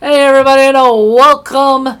everybody, and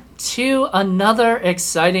welcome to another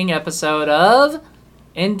exciting episode of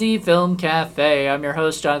Indie Film Cafe. I'm your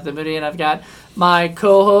host, Jonathan Moody, and I've got my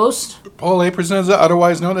co-host, Paul A. Presenta,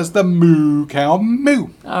 otherwise known as the Moo Cow Moo.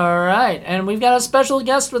 All right, and we've got a special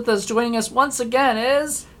guest with us. Joining us once again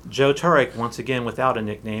is Joe Turek, once again without a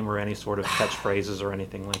nickname or any sort of catchphrases or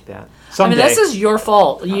anything like that. Someday. I mean, this is your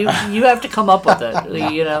fault. You have to come up with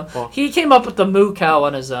it. You know, well, he came up with the Moo Cow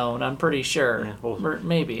on his own. I'm pretty sure. Yeah, well, or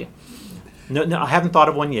maybe. No, I haven't thought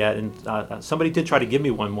of one yet, and somebody did try to give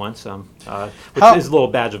me one once, which is a little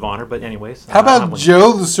badge of honor. But anyways, how about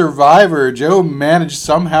Joe the Survivor? Joe managed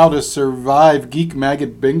somehow to survive Geek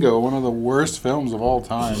Maggot Bingo, one of the worst films of all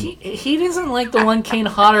time. He doesn't like the one Kane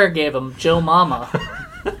Hodder gave him, Joe Mama.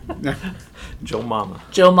 Joe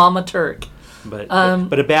Mama Turk. But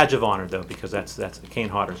a badge of honor though, because that's Kane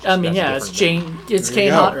Hodder. I mean, yeah, it's Jane. It's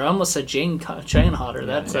Kane Hodder. I almost said Jane Hodder.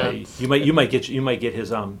 That's you might get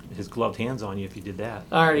his gloved hands on you if you did that.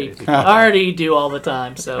 I already do all the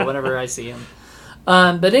time. So whenever I see him.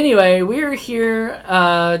 But anyway, we're here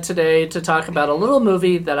today to talk about a little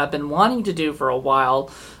movie that I've been wanting to do for a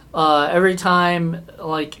while. Every time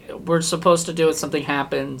we're supposed to do it, something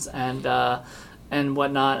happens and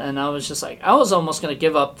whatnot, and I was just like, I was almost going to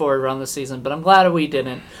give up for it around the season, but I'm glad we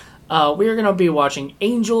didn't. We're going to be watching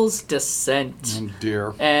Angel's Descent. Oh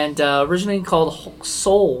dear. And originally called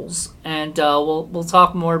Souls, and we'll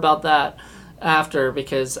talk more about that after,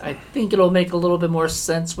 because I think it'll make a little bit more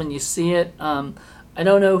sense when you see it. I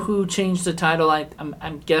don't know who changed the title.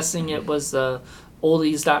 I'm guessing it was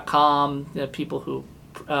oldies.com, the people who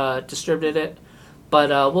distributed it, but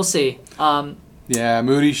we'll see. Yeah,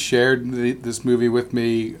 Moody shared this movie with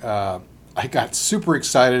me. I got super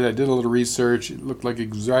excited. I did a little research. It looked like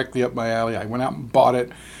exactly up my alley. I went out and bought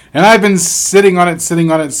it. And I've been sitting on it,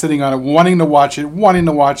 wanting to watch it.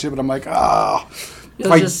 But I'm like,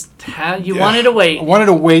 you wanted to wait. I wanted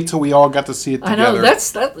to wait till we all got to see it together. I know,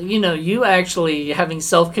 that's you actually having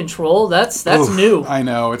self-control, that's new. I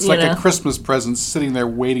know. It's like a Christmas present sitting there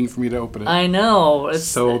waiting for me to open it. I know.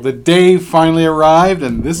 So the day finally arrived,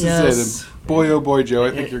 and this is it. And boy, oh boy, Joe,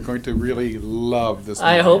 I think you're going to really love this movie.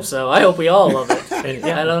 I hope so. I hope we all love it. And,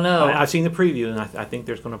 I don't know. I've seen the preview, and I think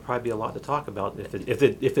there's going to probably be a lot to talk about if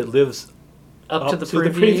it lives up to the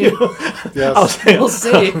preview. Yes.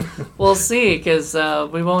 We'll see, because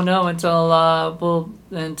we won't know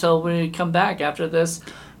until we come back after this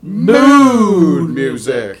mood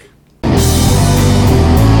music.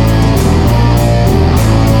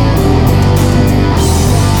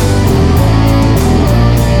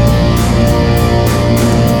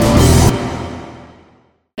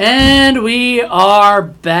 And we are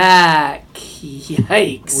back.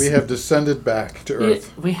 Yikes. We have descended back to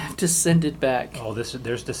Earth. We have descended back. Oh,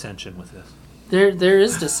 there's dissension with this. There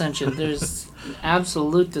is dissension. There's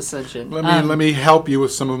absolute dissension. Let me help you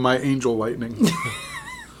with some of my angel lightning.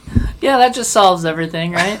 Yeah, that just solves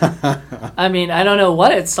everything, right? I mean, I don't know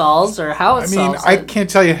what it solves or how it solves. I can't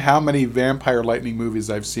tell you how many vampire lightning movies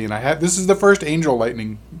I've seen. This is the first angel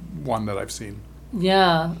lightning one that I've seen.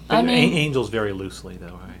 Yeah, I mean, angels very loosely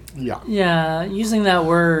though, right? Yeah. Yeah, using that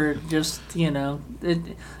word, just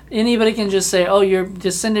anybody can just say, "Oh, you're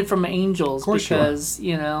descended from angels," because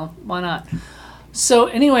why not? So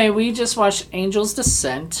anyway, we just watched Angel's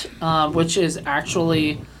Descent, which is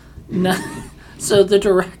actually not. So the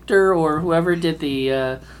director or whoever did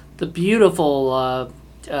the beautiful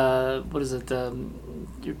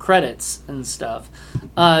credits and stuff,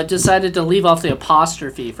 decided to leave off the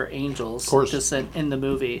apostrophe for Angel's Descent in the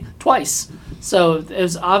movie twice. So it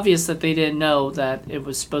was obvious that they didn't know that it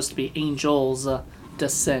was supposed to be Angel's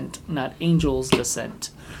Descent, not Angel's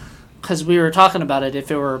Descent. Because we were talking about it,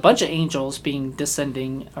 if it were a bunch of angels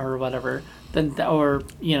descending or whatever, then that would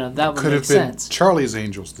make sense. Could have been Charlie's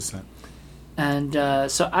Angel's Descent. And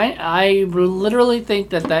so I literally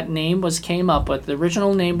think that name came up with. The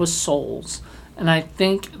original name was Souls. And I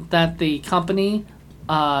think that the company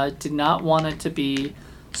did not want it to be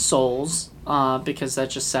Souls because that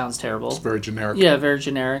just sounds terrible. It's very generic. Yeah, very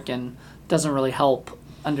generic, and doesn't really help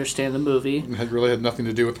understand the movie. It really had nothing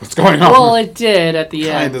to do with what's going on. Well, it did at the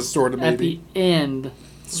end. Kind of, sort of, maybe. At the end,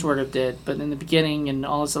 sort of did. But in the beginning and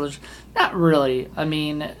all this other... Not really. I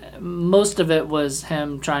mean, most of it was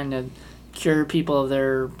him trying to cure people of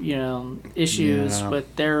their, issues with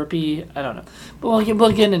therapy. I don't know. But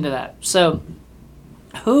we'll get into that. So...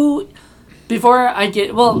 Before I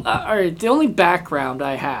get... Well, all right, the only background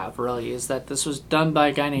I have, really, is that this was done by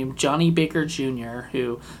a guy named Johnny Baker Jr.,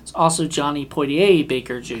 who is also Johnny Poitier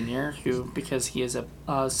Baker Jr., because he is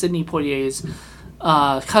Sidney Poitier's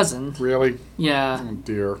cousin. Really? Yeah. Oh,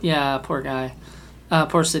 dear. Yeah, poor guy.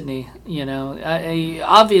 Poor Sydney.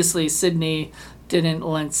 Obviously Sydney didn't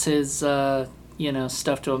lend his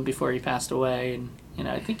stuff to him before he passed away, and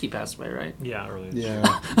I think he passed away, right? Yeah, earlier. Yeah.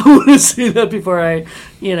 I want to say that before I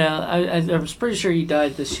was pretty sure he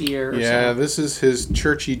died this year. Yeah, this is his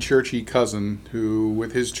churchy cousin who,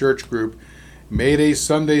 with his church group, made a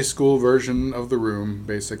Sunday school version of The Room,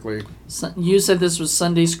 basically. So, you said this was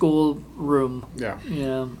Sunday school Room. Yeah.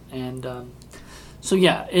 And so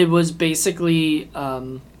yeah, it was basically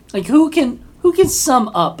who can sum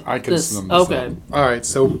up I can this? sum this up. All right,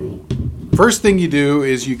 so first thing you do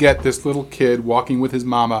is you get this little kid walking with his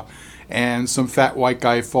mama, and some fat white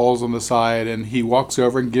guy falls on the side, and he walks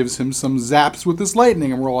over and gives him some zaps with this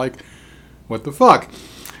lightning, and we're like, what the fuck?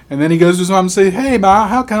 And then he goes to his mom and says, hey, Ma,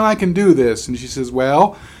 how come I can do this? And she says,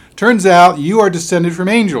 well, turns out you are descended from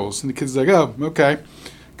angels. And the kid's like, oh, okay.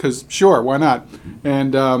 Because, sure, why not?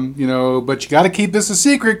 And, but you got to keep this a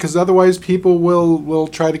secret because otherwise people will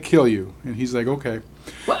try to kill you. And he's like, okay.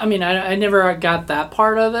 Well, I mean, I never got that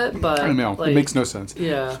part of it, but... I know. It makes no sense.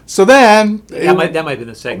 Yeah. So then... That might have been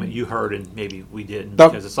the segment you heard and maybe we didn't.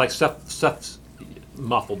 Because it's like stuff's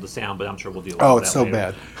muffled the sound, but I'm sure we'll deal with that. Oh, it's so later.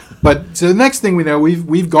 bad. But so the next thing we know,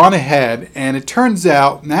 we've gone ahead, and it turns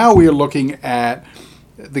out now we are looking at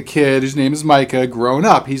the kid whose name is Micah grown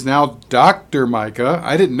up. He's now Dr. Micah.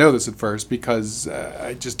 I didn't know this at first because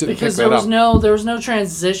I just didn't pick that up. There was no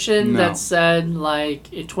transition that said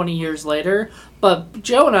 20 years later. But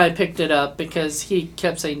Joe and I picked it up because he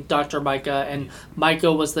kept saying Dr. Micah, and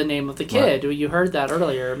Micah was the name of the kid. Right. You heard that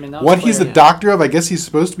earlier. I mean, that was what he's the doctor of, I guess he's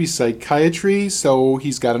supposed to be psychiatry, so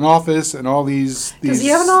he's got an office and all these... Does he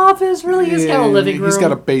have an office? Really? He's got a living room? He's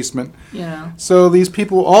got a basement. Yeah. So these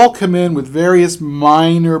people all come in with various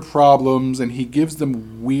minor problems, and he gives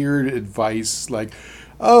them weird advice like,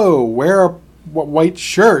 oh, wear a white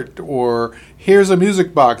shirt, or here's a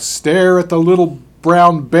music box, stare at the little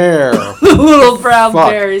brown bear. Little brown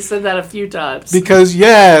bear. He said that a few times. Because,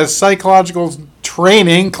 psychological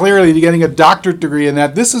training, clearly you're getting a doctorate degree in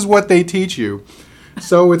that. This is what they teach you.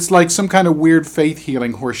 So it's like some kind of weird faith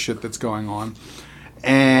healing horseshit that's going on.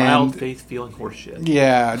 And wild faith feeling horseshit.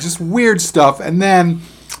 Yeah, just weird stuff. And then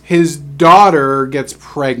his daughter gets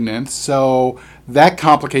pregnant, so that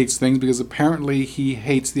complicates things because apparently he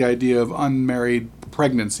hates the idea of unmarried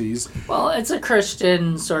pregnancies. Well, it's a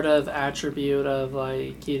Christian sort of attribute of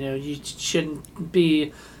you shouldn't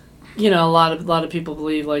be, a lot of people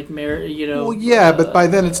believe marriage, Well, yeah, but by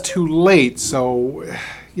then it's too late. So,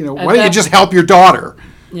 why don't you just help your daughter?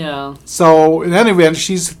 Yeah. So in any event,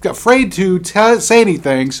 she's afraid to say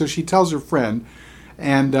anything, so she tells her friend.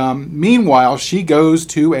 And meanwhile, she goes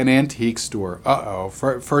to an antique store.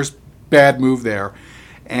 First bad move there.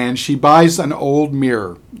 And she buys an old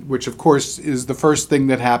mirror, which, of course, is the first thing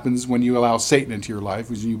that happens when you allow Satan into your life,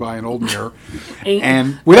 is you buy an old mirror.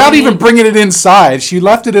 And without even bringing it inside, she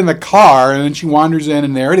left it in the car, and then she wanders in,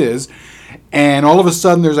 and there it is. And all of a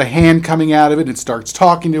sudden, there's a hand coming out of it, and it starts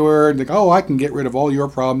talking to her, and like, oh, I can get rid of all your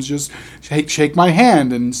problems. Just shake my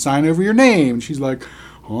hand and sign over your name. And she's like,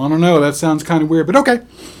 oh, I don't know, that sounds kind of weird, but okay.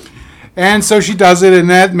 And so she does it, and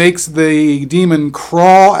that makes the demon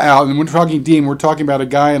crawl out. And when we're talking demon, we're talking about a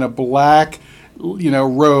guy in a black,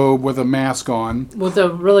 robe with a mask on. With a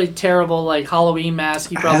really terrible, Halloween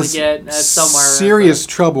mask you probably get somewhere. Serious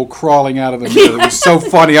trouble crawling out of the mirror. It was so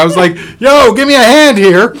funny. I was like, yo, give me a hand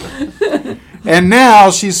here. And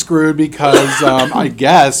now she's screwed because I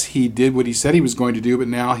guess he did what he said he was going to do, but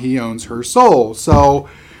now he owns her soul. So...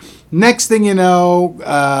 next thing you know,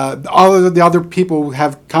 all of the other people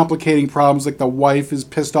have complicating problems. Like the wife is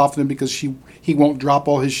pissed off at him because he won't drop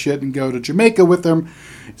all his shit and go to Jamaica with him.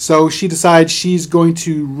 So she decides she's going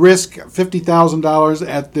to risk $50,000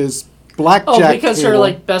 at this blackjack Oh, because table.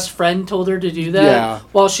 her best friend told her to do that? Yeah.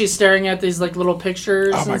 While she's staring at these little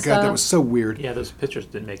pictures. Oh my God, that was so weird. Yeah, those pictures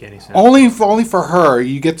didn't make any sense. Only for her.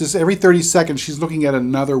 You get this every 30 seconds. She's looking at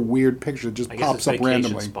another weird picture that just pops up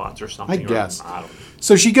randomly. Spots or something. I guess. I don't know.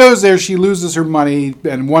 So she goes there, she loses her money,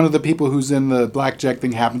 and one of the people who's in the blackjack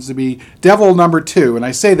thing happens to be Devil number 2. And I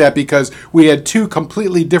say that because we had two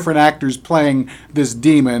completely different actors playing this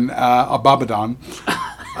demon, Abaddon.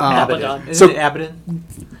 Abaddon. Isn't it Abaddon?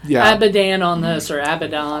 Yeah. Abaddon on this, or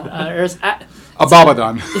Abaddon.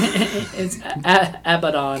 Abaddon. It's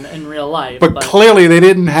Abaddon in real life. But clearly they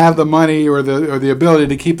didn't have the money or the ability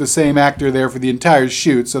to keep the same actor there for the entire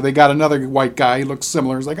shoot, so they got another white guy. He looks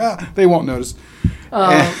similar. It's like, they won't notice.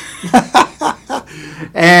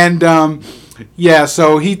 And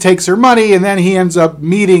so he takes her money, and then he ends up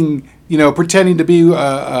meeting, pretending to be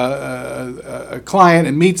a client,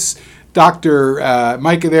 and meets Dr.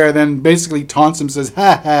 Micah there then basically taunts him, says,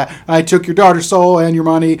 "Ha ha, I took your daughter's soul and your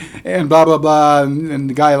money," and blah, blah, blah. And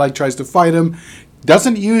the guy tries to fight him.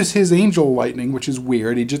 Doesn't use his angel lightning, which is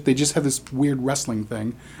weird. They just have this weird wrestling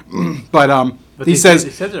thing. But he says...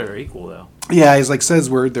 They said they're equal, though. Yeah, he's like,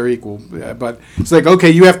 they're equal. Yeah, but it's like,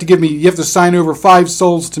 okay, you have to sign over 5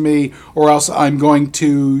 souls to me, or else I'm going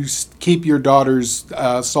to keep your daughter's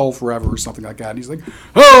soul forever, or something like that. And he's like,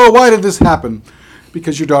 oh, why did this happen?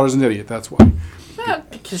 Because your daughter's an idiot, that's why.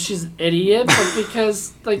 Not because she's an idiot, but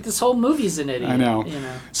because, this whole movie's an idiot. I know.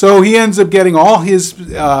 So he ends up getting all his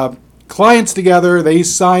clients together. They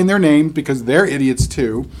sign their name because they're idiots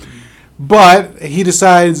too. But he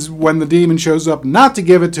decides when the demon shows up not to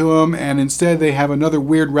give it to him, and instead they have another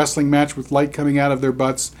weird wrestling match with light coming out of their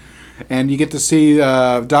butts. And you get to see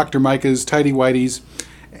Dr. Micah's tighty whities.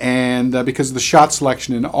 And because of the shot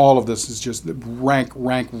selection in all of this is just rank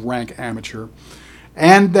amateur.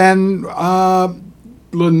 And then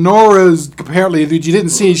Lenora's, apparently, that you didn't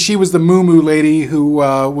see, she was the moo-moo lady who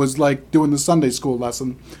was doing the Sunday school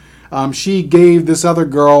lesson. She gave this other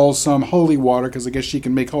girl some holy water, because I guess she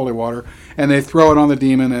can make holy water, and they throw it on the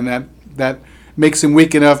demon, and that makes him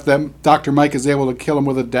weak enough that Dr. Mike is able to kill him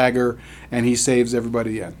with a dagger, and he saves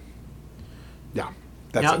everybody in. Yeah.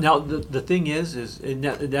 Now the thing is and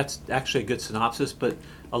that's actually a good synopsis, but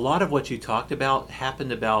a lot of what you talked about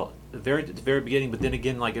happened about at the very beginning, but then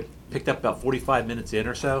again, it picked up about 45 minutes in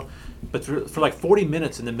or so. But for 40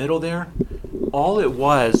 minutes in the middle there, all it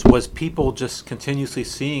was people just continuously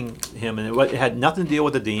seeing him, and it had nothing to do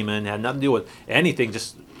with the demon, had nothing to do with anything,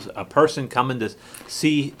 just a person coming to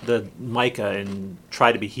see the Micah and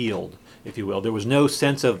try to be healed, if you will. There was no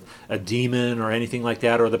sense of a demon or anything like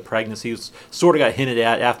that, or the pregnancy. It sort of got hinted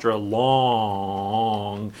at after a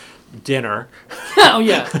long dinner. Oh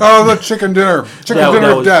yeah. Oh, the chicken dinner.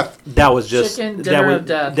 Dinner of death. That was just chicken dinner of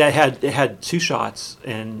death. It had 2 shots,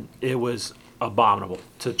 and it was abominable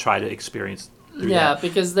to try to experience. Yeah,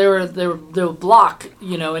 because they would block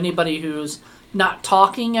anybody who's not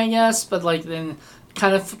talking, I guess, but then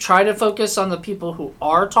kind of try to focus on the people who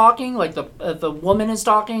are talking. If the woman is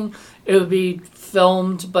talking, it would be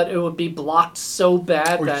filmed, but it would be blocked so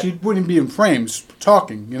bad that she wouldn't be in frames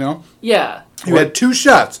talking. Yeah. You had 2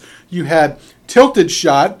 shots. You had tilted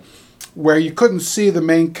shot where you couldn't see the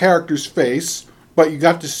main character's face, but you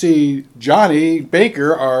got to see Johnny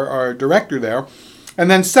Baker, our director there. And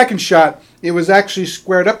then second shot, it was actually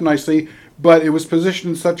squared up nicely, but it was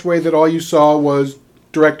positioned in such a way that all you saw was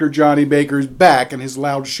director Johnny Baker's back and his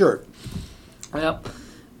loud shirt. Yep.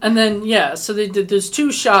 And then, so they did those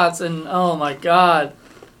 2 shots, and oh my God,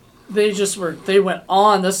 they went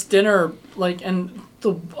on this dinner, and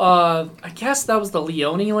the, I guess that was the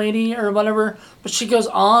Leone lady or whatever, but she goes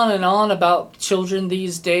on and on about children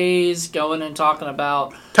these days, going and talking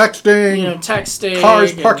about texting,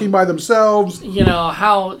 cars parking by themselves,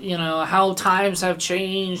 how times have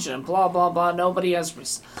changed and blah blah blah. Nobody has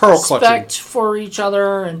respect for each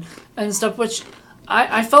other and stuff, which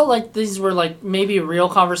I felt like these were maybe real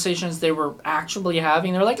conversations they were actually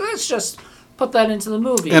having. They're let's just put that into the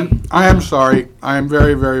movie. And I am sorry. I am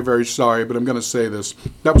very, very, very sorry, but I'm going to say this.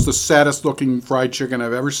 That was the saddest looking fried chicken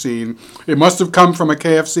I've ever seen. It must have come from a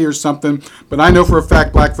KFC or something, but I know for a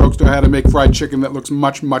fact black folks know how to make fried chicken that looks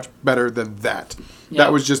much, much better than that. Yep.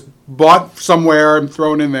 That was just bought somewhere and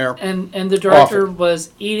thrown in there. And the director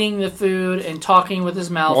was eating the food and talking with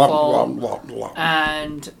his mouth full.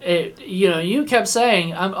 And you kept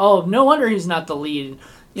saying, "Oh, no wonder he's not the lead."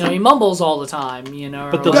 He mumbles all the time,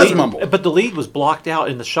 But the lead was blocked out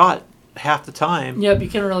in the shot half the time. Yeah, but you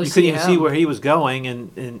couldn't really see him. You couldn't even see where he was going,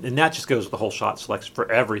 and that just goes with the whole shot selection for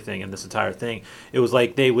everything in this entire thing. It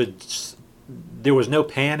was there was no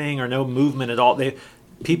panning or no movement at all.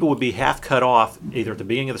 People would be half cut off either at the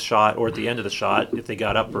beginning of the shot or at the end of the shot if they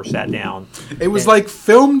got up or sat down. It was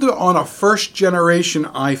filmed on a first generation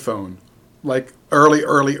iPhone,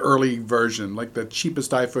 early version, the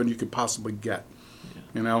cheapest iPhone you could possibly get.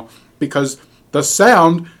 Because the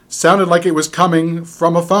sound sounded like it was coming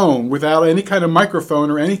from a phone without any kind of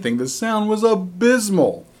microphone or anything. The sound was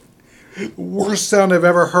abysmal. Worst sound I've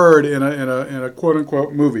ever heard in a quote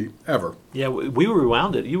unquote movie ever. Yeah, we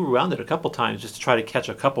rewound it. You rewound it a couple times just to try to catch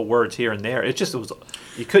a couple words here and there. It was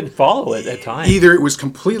you couldn't follow it at times. Either it was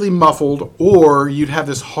completely muffled, or you'd have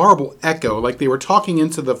this horrible echo, like they were talking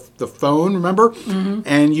into the phone. Remember,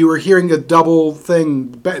 and you were hearing a double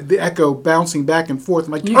thing, the echo bouncing back and forth.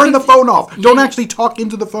 I'm turn the phone off. Don't actually talk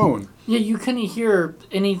into the phone. Yeah, you couldn't hear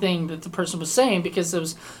anything that the person was saying because it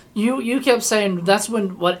was you kept saying that's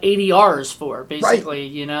what ADR is for,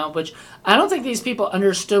 basically, right. Which I don't think these people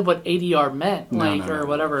understood what ADR meant, No, or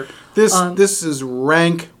whatever. This is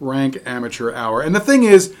rank amateur hour. And the thing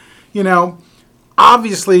is,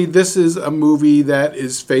 obviously this is a movie that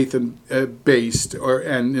is faith based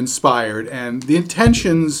and inspired, and the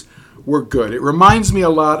intentions were good. It reminds me a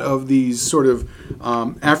lot of these sort of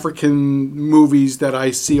African movies that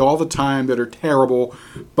I see all the time that are terrible,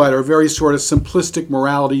 but are very sort of simplistic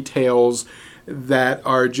morality tales that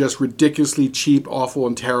are just ridiculously cheap, awful,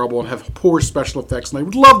 and terrible, and have poor special effects. And I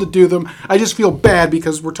would love to do them. I just feel bad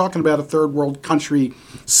because we're talking about a third world country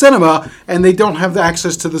cinema, and they don't have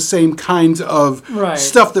access to the same kinds of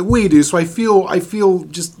stuff that we do. So I just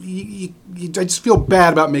feel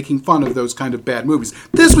bad about making fun of those kind of bad movies.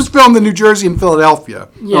 This was filmed in New Jersey and Philadelphia,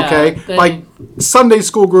 by Sunday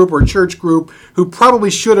school group or church group who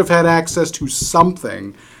probably should have had access to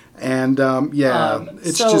something. And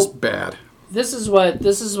it's just bad. This is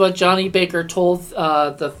what Johnny Baker told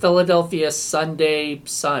the Philadelphia Sunday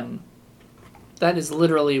Sun. That is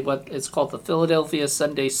literally what it's called, the Philadelphia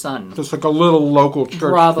Sunday Sun. Just like a little local church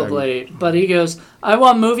Probably. thing. But he goes, I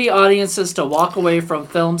want movie audiences to walk away from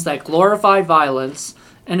films that glorify violence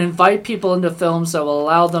and invite people into films that will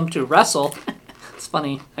allow them to wrestle. It's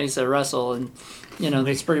funny how you said wrestle, and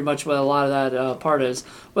that's pretty much what a lot of that part is.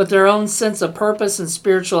 With their own sense of purpose and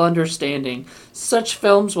spiritual understanding. Such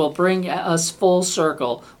films will bring us full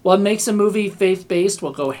circle. What makes a movie faith-based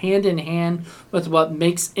will go hand in hand with what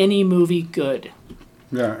makes any movie good.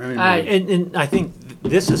 Yeah, and I think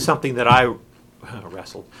this is something that I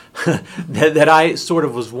wrestled, that I sort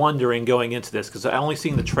of was wondering going into this, because I only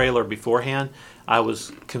seen the trailer beforehand. I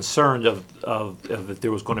was concerned of if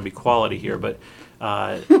there was going to be quality here, but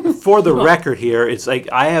for the record here, it's like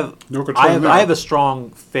I have a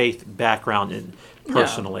strong faith background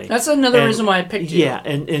personally. Yeah, that's another reason why I picked you. Yeah,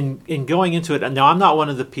 and in going into it, now I'm not one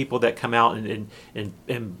of the people that come out and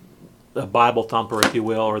a Bible thumper, if you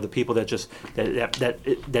will, or the people that just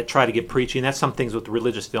that try to get preachy. And that's some things with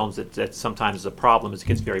religious films that sometimes is a problem, is it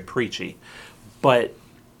gets very preachy. But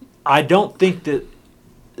I don't think that.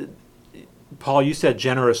 Paul, you said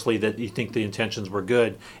generously that you think the intentions were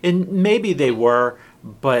good, and maybe they were,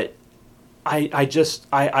 but I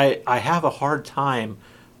have a hard time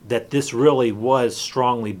that this really was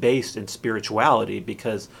strongly based in spirituality,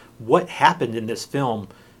 because what happened in this film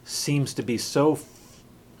seems to be so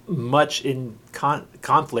much in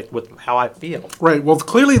conflict with how I feel. Right. Well,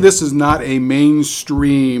 clearly this is not a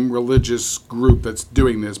mainstream religious group that's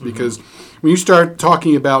doing this, because when you start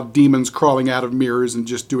talking about demons crawling out of mirrors and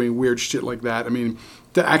just doing weird shit like that, I mean,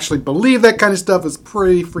 to actually believe that kind of stuff is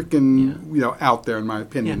pretty freaking, out there in my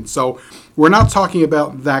opinion. Yeah. So we're not talking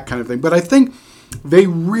about that kind of thing. But I think they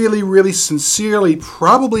really, really sincerely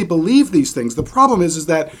probably believe these things. The problem is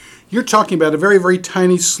that you're talking about a very, very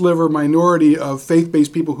tiny sliver minority of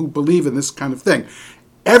faith-based people who believe in this kind of thing.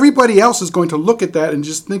 Everybody else is going to look at that and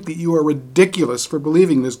just think that you are ridiculous for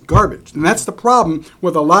believing this garbage. And that's the problem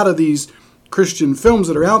with a lot of these Christian films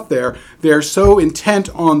that are out there. They're so intent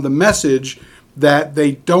on the message that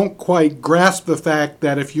they don't quite grasp the fact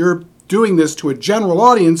that if you're doing this to a general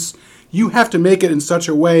audience, you have to make it in such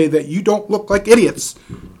a way that you don't look like idiots.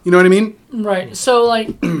 You know what I mean? Right. So, I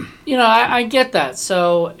get that.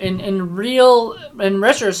 So, in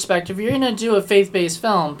retrospect, if you're going to do a faith-based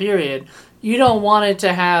film, period, you don't want it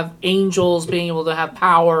to have angels being able to have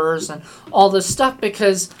powers and all this stuff,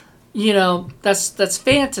 because, that's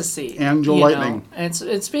fantasy. Angel lightning.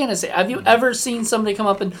 It's fantasy. Have you ever seen somebody come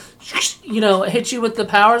up and, hit you with the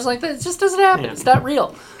powers like that? It just doesn't happen. Yeah. It's not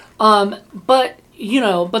real. But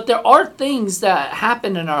there are things that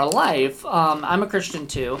happen in our life. I'm a Christian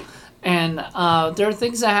too, and there are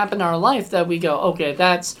things that happen in our life that we go, okay,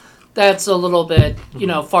 that's a little bit,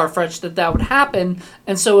 far-fetched that would happen,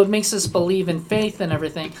 and so it makes us believe in faith and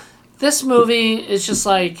everything. This movie is just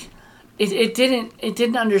like, it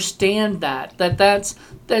didn't understand that's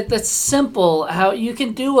simple. How you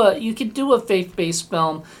can do a faith-based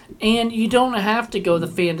film, and you don't have to go the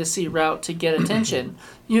fantasy route to get attention.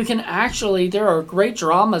 You can actually, there are great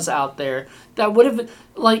dramas out there that would have,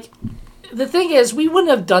 the thing is, we wouldn't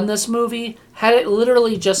have done this movie had it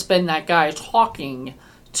literally just been that guy talking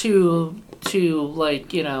to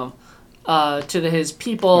his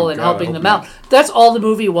people and helping them out. That's all the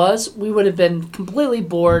movie was. We would have been completely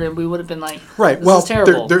bored, and we would have been like, right. This is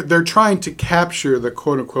terrible. They're trying to capture the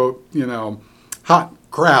quote unquote, hot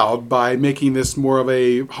crowd by making this more of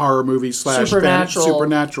a horror movie /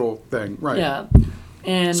 supernatural thing. Right. Yeah.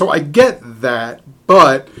 And so I get that,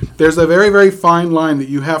 but there's a very, very fine line that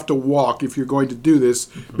you have to walk if you're going to do this,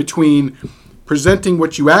 between presenting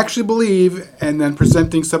what you actually believe and then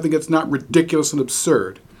presenting something that's not ridiculous and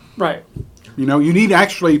absurd. Right. You know, you need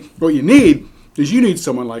actually, what you need is you need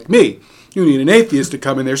someone like me. You need an atheist to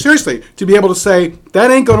come in there, seriously, to be able to say,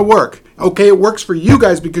 that ain't going to work. Okay, it works for you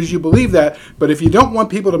guys because you believe that, but if you don't want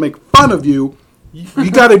people to make fun of you,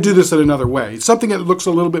 you got to do this in another way. It's something that looks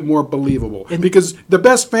a little bit more believable. Because the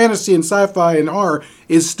best fantasy and sci-fi and art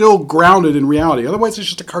is still grounded in reality. Otherwise, it's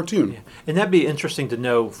just a cartoon. Yeah. And that'd be interesting to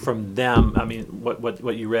know from them. I mean,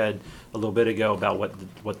 what you read a little bit ago about what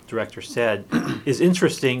the director said is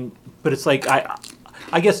interesting, but it's like,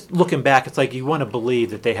 I guess looking back, it's like you want to believe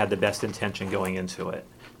that they had the best intention going into it,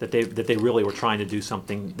 that they really were trying to do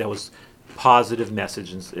something that was positive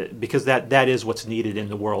messages, because that is what's needed in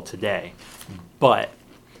the world today. But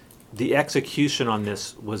the execution on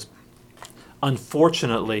this was,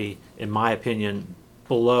 unfortunately, in my opinion,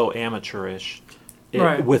 below amateurish.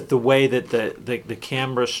 Right. With the way that the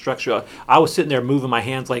camera structure, I was sitting there moving my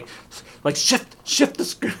hands like shift the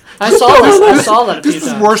screen. I saw that a few This is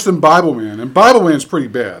times. worse than Bible Man, and Bible Man's pretty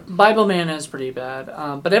bad. Bible Man is pretty bad,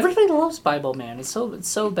 but everybody loves Bible Man. It's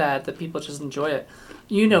so bad that people just enjoy it.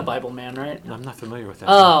 You know Bible Man, right? I'm not familiar with that.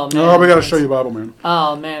 Oh man! Oh, we got to show you Bible Man.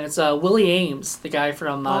 Oh man, it's Willie Ames, the guy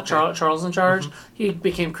from Okay. Charles in Charge. He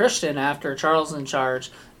became Christian after Charles in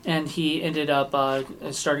Charge, and he ended up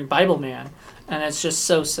starting Bible Man, and it's just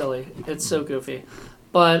so silly. It's so goofy,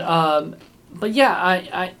 but yeah,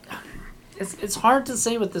 I it's hard to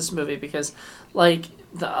say with this movie because like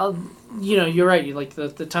the you're right. You like the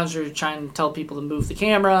times where you're trying to tell people to move the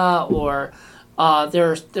camera or.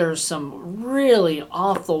 There's some really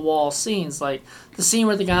off the wall scenes, like the scene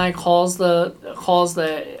where the guy calls the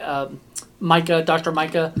Micah, Dr.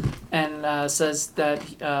 Micah, and says that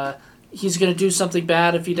he's going to do something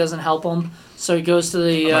bad if he doesn't help him. So he goes to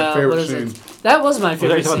the My favorite what is scene. it? That was my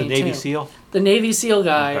favorite Was that scene the Navy too. SEAL? The Navy SEAL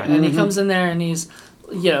guy, Okay. and he comes in there and he's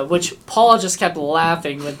which Paul just kept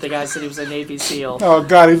laughing when the guy said he was a Navy SEAL. Oh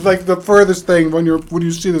God, he's like the furthest thing when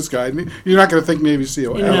you see this guy. You're not going to think Navy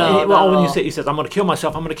SEAL. No. ever. not Well, at when all. he says, "I'm going to kill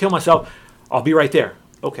myself," I'll be right there.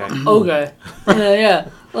 Okay. Okay, yeah,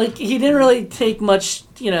 like he didn't really take much,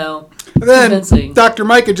 Then convincing. Dr.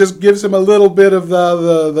 Micah just gives him a little bit of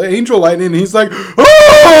the angel lightning, and he's like,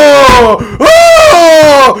 "Oh,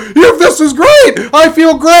 oh, this is great! I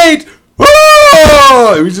feel great!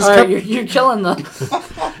 Oh!" And we just All right, kept, you're killing them.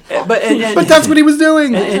 but that's what he was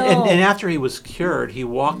doing. And after he was cured, he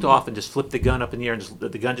walked off and just flipped the gun up in the air, and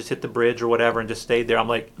the gun just hit the bridge or whatever, and just stayed there. I'm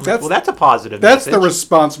like, That's- well, that's a positive. That's the message.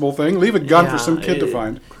 responsible thing. Leave a gun for Yeah, some kid to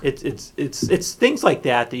find. It's things like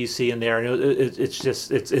that you see in there, and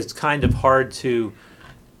it's kind of hard to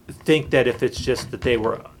think that if it's just that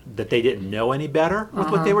they didn't know any better with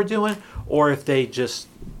what they were doing, or if they just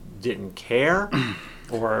didn't care,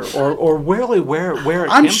 or really where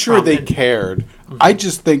it I'm came sure from. they And- cared. I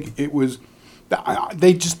just think it was.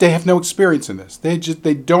 They have no experience in this. They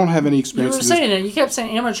don't have any You experience. were in this. saying it. You kept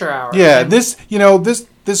saying amateur hour. Yeah, this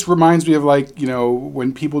reminds me of like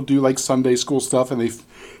when people do like Sunday school stuff and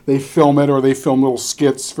they film it or they film little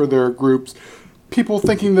skits for their groups. People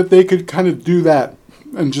thinking that they could kind of do that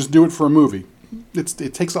and just do it for a movie.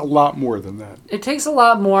 It takes a lot more than that. It takes a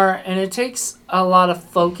lot more, and it takes a lot of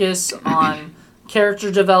focus on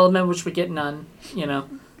character development, which we get none.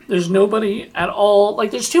 There's nobody at all.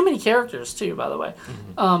 Like, there's too many characters too, by the way,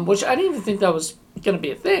 which I didn't even think that was going to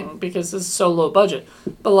be a thing because this is so low budget.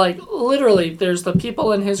 But like, literally, there's the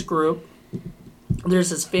people in his group. There's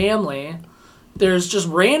his family. There's just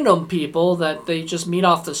random people that they just meet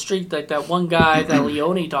off the street, like that one guy that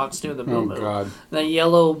Leone talks to, the Oh Moo God! that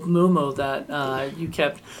yellow Moo that you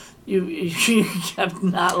kept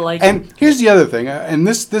not liking. And here's the other thing, and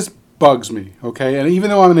this bugs me. Okay, and even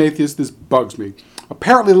though I'm an atheist, this bugs me.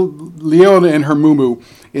 Apparently, Leona and her muumuu,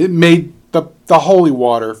 it made the holy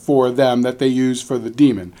water for them that they use for the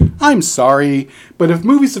demon. I'm sorry, but if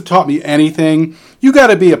movies have taught me anything, you got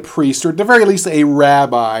to be a priest or at the very least a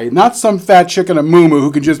rabbi, not some fat chick in a muumuu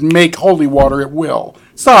who can just make holy water at will.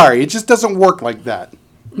 Sorry, it just doesn't work like that.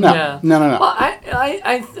 No, Yeah. no. Well,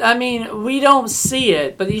 I mean, we don't see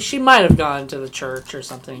it, but she might have gone to the church or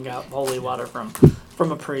something and got holy water from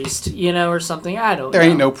a priest, or something. I don't know. There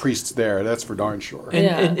ain't no priests there. That's for darn sure.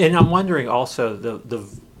 And I'm wondering also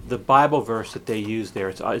the Bible verse that they use there.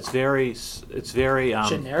 It's very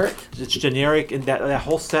generic. It's generic, and that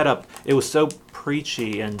whole setup. It was so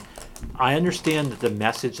preachy, and I understand the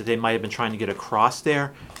message that they might have been trying to get across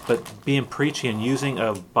there. But being preachy and using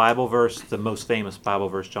a Bible verse, the most famous Bible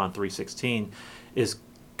verse, John 3:16, is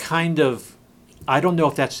kind of. I don't know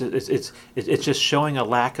if that's it's just showing a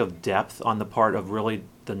lack of depth on the part of really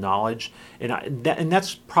the knowledge, and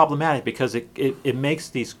that's problematic because it makes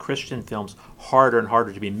these Christian films harder and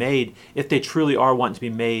harder to be made if they truly are wanting to be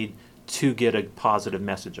made to get a positive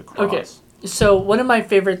message across. Okay, So one of my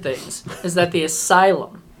favorite things is that the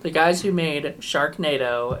Asylum, the guys who made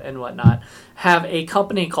Sharknado and whatnot, have a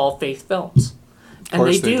company called Faith Films, and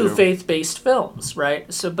they do faith-based films,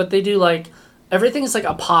 right? So, but they do like everything is like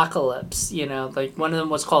apocalypse, you know. Like one of them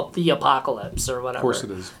was called The Apocalypse or whatever. Of course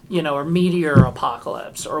it is. You know, or Meteor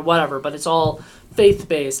Apocalypse or whatever. But it's all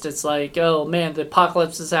faith-based. It's like, oh man, the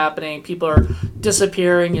apocalypse is happening. People are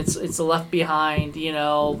disappearing. It's a Left Behind, you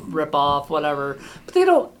know, rip off, whatever. But they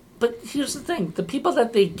don't. But here's the thing: the people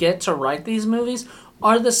that they get to write these movies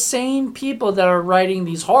are the same people that are writing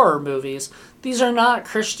these horror movies. These are not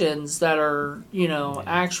Christians that are, you know,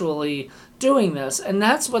 actually doing this. And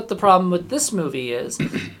that's what the problem with this movie is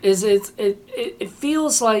it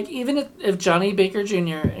feels like even if Johnny Baker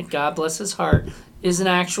Jr., God bless his heart, is an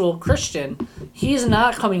actual Christian, he's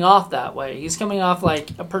not coming off that way. He's coming off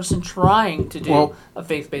like a person trying to do a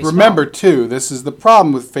faith-based remember, film. too, this is the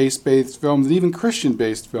problem with faith-based films and even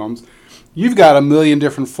Christian-based films. You've got a million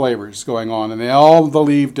different flavors going on, and they all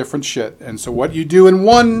believe different shit. And so what you do in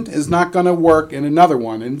one is not going to work in another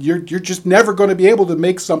one. And you're just never going to be able to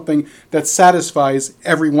make something that satisfies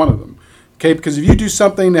every one of them. Okay, because if you do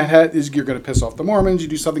something that you're going to piss off the Mormons, you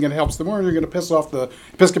do something that helps the Mormons, you're going to piss off the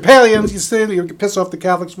Episcopalians, you're going to piss off the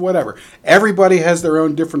Catholics, whatever. Everybody has their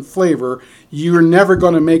own different flavor. You're never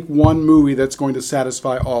going to make one movie that's going to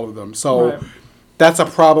satisfy all of them. So that's a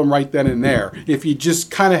problem right then and there. If you just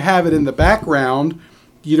kind of have it in the background,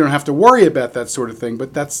 you don't have to worry about that sort of thing.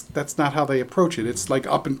 But that's not how they approach it. It's like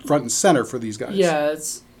up in front and center for these guys. Yeah,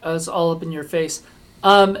 it's all up in your face.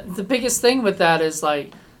 The biggest thing with that is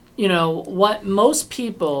like, you know, what most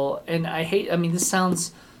people, and I mean, this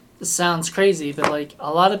sounds crazy, but like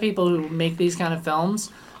a lot of people who make these kind of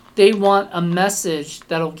films, they want a message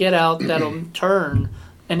that'll get out, that'll turn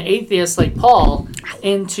an atheist like Paul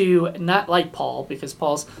into, not like Paul, because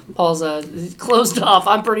Paul's closed off.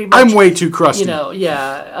 I'm way too crusty. You know,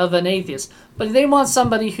 of an atheist. But they want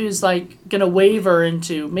somebody who's like going to waver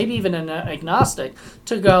into, maybe even an agnostic,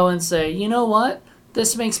 to go and say, you know what?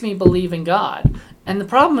 This makes me believe in God. And the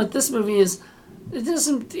problem with this movie is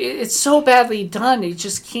it's so badly done, it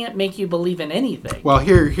just can't make you believe in anything. Well,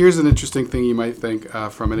 here's an interesting thing you might think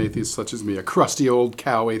from an atheist such as me, a crusty old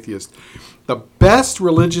cow atheist. The best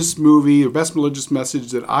religious movie, or best religious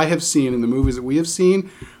message that I have seen in the movies that we have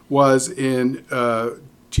seen was in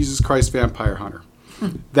Jesus Christ Vampire Hunter.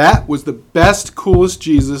 That was the best, coolest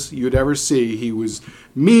Jesus you'd ever see. He was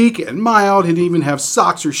meek and mild. He didn't even have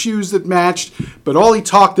socks or shoes that matched. But all he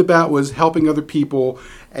talked about was helping other people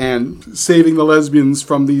and saving the lesbians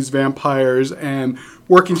from these vampires and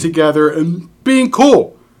working together and being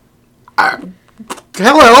cool.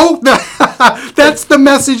 Hello? That's the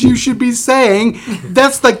message you should be saying.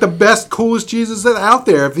 That's like the best, coolest Jesus out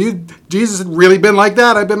there. If Jesus had really been like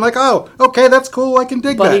that, I'd been like, oh, okay, that's cool. I can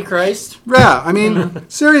dig that. Buddy Christ. Yeah, I mean,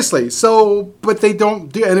 seriously. So, but they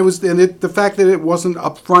don't do, and the fact that it wasn't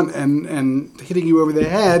up front and hitting you over the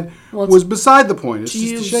head was beside the point. It's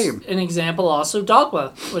just a shame. An example, also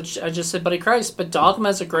Dogma, which I just said Buddy Christ, but Dogma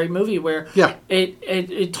is a great movie where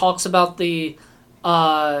it talks about the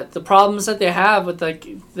problems that they have with like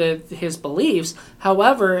his beliefs.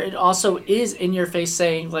 However, it also is in your face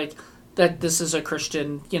saying like that this is a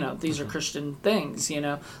Christian, you know, these are Christian things, you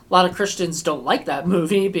know. A lot of Christians don't like that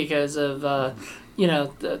movie because of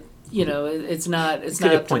it's not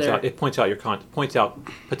up to their... It points out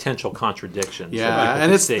potential contradictions. Yeah,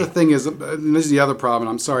 and the thing is, and this is the other problem.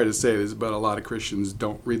 I'm sorry to say this, but a lot of Christians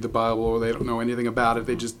don't read the Bible or they don't know anything about it.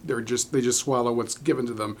 They just swallow what's given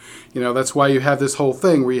to them. You know, that's why you have this whole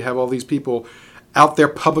thing where you have all these people out there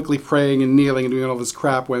publicly praying and kneeling and doing all this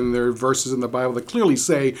crap when there are verses in the Bible that clearly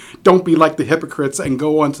say, don't be like the hypocrites and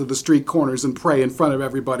go onto the street corners and pray in front of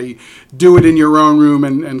everybody. Do it in your own room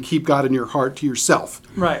and keep God in your heart to yourself.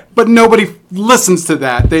 Right. But nobody listens to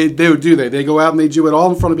that. They do. They go out and they do it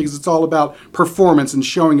all in front of, because it's all about performance and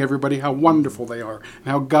showing everybody how wonderful they are and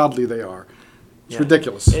how godly they are. It's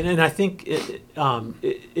ridiculous. And I think it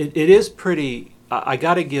is pretty, I'll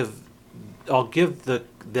give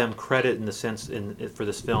them credit in the sense for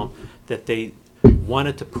this film that they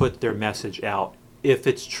wanted to put their message out if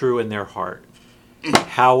it's true in their heart.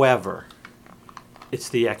 However, it's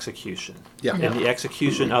the execution. Yeah. And the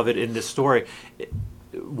execution of it in this story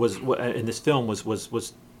in this film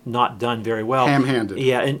was not done very well. Ham-handed.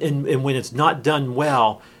 Yeah, and when it's not done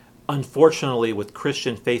well, unfortunately with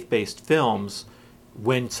Christian faith-based films,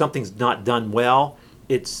 when something's not done well,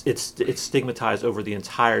 it's stigmatized over the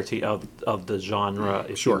entirety of the genre,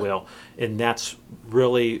 if you will, and that's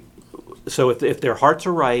really so. If their hearts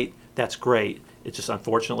are right, that's great. It's just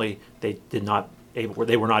unfortunately they did not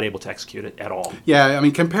they were not able to execute it at all. Yeah, I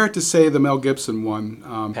mean, compared to say the Mel Gibson one,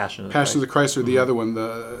 Passion of the Christ, or the other one,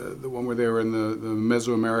 the one where they were in the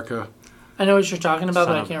Mesoamerica. I know what you're talking about,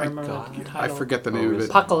 but I Son can't of remember God. the I title. forget the name of it.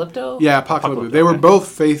 Apocalypto? Yeah, Apocalypto. Apocalypto, They were okay. both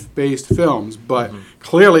faith-based films, but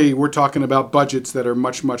clearly we're talking about budgets that are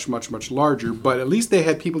much, much, much, much larger. But at least they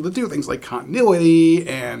had people to do things like continuity,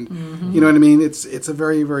 and you know what I mean. It's a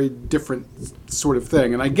very, very different sort of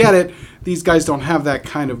thing. And I get it; these guys don't have that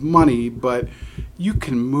kind of money, but you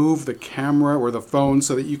can move the camera or the phone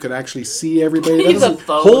so that you can actually see everybody. That Leave the doesn't-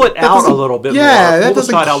 phone. Pull it out a doesn't- little bit yeah, more. that Pull the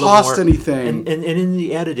doesn't shot out a little cost more. anything. And in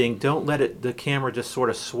the editing, don't let the camera just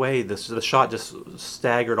sort of sway. The shot just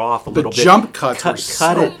staggered off a The little bit. jump cuts were cut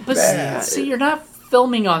so it. But bad. see, you're not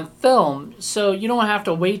filming on film, so you don't have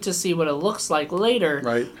to wait to see what it looks like later.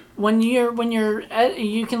 Right. When you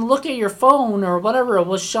can look at your phone or whatever it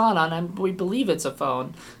was shot on, and we believe it's a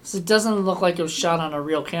phone, so it doesn't look like it was shot on a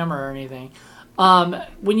real camera or anything.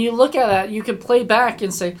 When you look at it, you can play back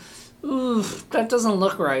and say, "Ooh, that doesn't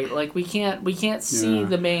look right. Like we can't see Yeah.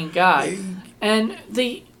 the main guy." And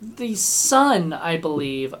the son, I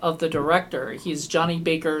believe, of the director, he's Johnny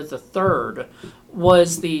Baker III,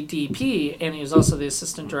 was the DP, and he was also the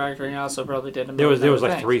assistant director, and he also probably did a There was million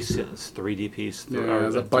like other things. three DPs. Yeah, or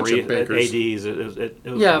there's a bunch three of Bakers. ADs. It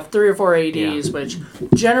was, Yeah, 3 or 4 ADs, Yeah. which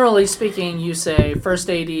generally speaking, you say first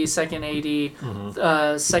AD, second AD,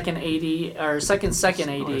 second AD, or second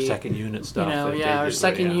AD. or second unit stuff. You know, if they yeah, or did,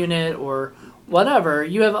 second yeah. unit, or whatever.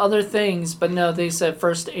 You have other things, but no, they said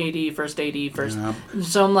first AD, first AD, first. Yeah.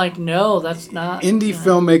 So I'm like, no, that's not. Indie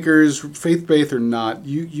filmmakers, faith-based or not,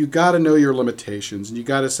 you got to know your limitations, and you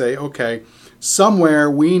got to say, okay, somewhere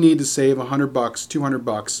we need to save $100,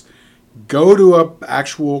 $200. Go to a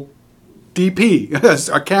actual DP,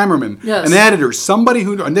 a cameraman, Yes. an editor, somebody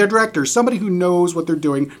who, and their director, somebody who knows what they're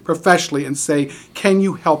doing professionally, and say, can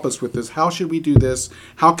you help us with this? How should we do this?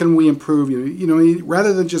 How can we improve? You know,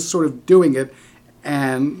 rather than just sort of doing it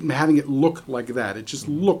and having it look like that. It just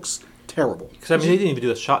looks terrible. Because I mean, they didn't even do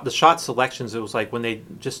the shot selections. It was like when they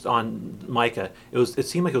just on Micah, it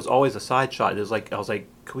seemed like it was always a side shot. It was like I was like,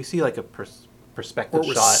 could we see like a perspective Or it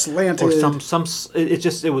was shot slanted. or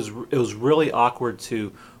it was really awkward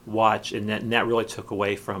to watch, and that really took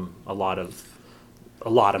away from a lot of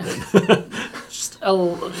it. Just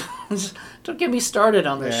don't get me started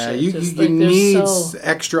on this Yeah, shit. you Just, like, there's need so-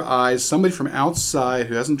 extra eyes, somebody from outside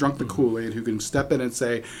who hasn't drunk the Kool-Aid, who can step in and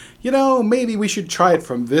say, you know, maybe we should try it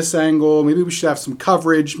from this angle, maybe we should have some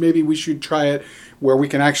coverage, maybe we should try it where we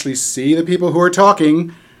can actually see the people who are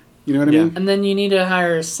talking. You know what I Yeah. mean? And then you need to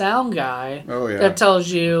hire a sound guy Oh, yeah. that tells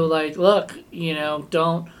you, like, look, you know,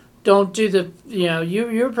 don't do the, you know, you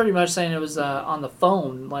were pretty much saying it was on the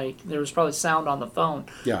phone, like there was probably sound on the phone.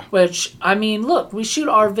 Yeah. Which, I mean, look, we shoot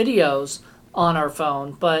our videos on our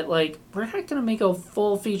phone, but like we're not gonna make a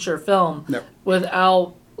full feature film No.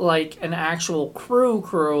 without like an actual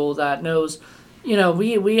crew that knows. You know,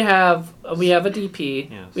 we have a DP,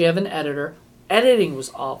 Yes. we have an editor. Editing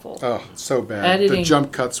was awful. Oh, so bad. The Editing.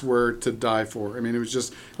 jump cuts were to die for. I mean, it was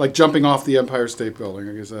just like jumping off the Empire State Building.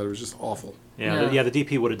 Like I said, it was just awful. Yeah. The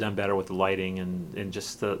DP would have done better with the lighting and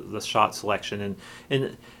just the shot selection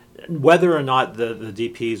and whether or not the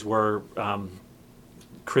DPs were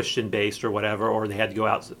Christian based or whatever, or they had to go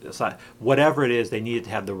outside. Whatever it is, they needed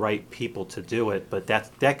to have the right people to do it. But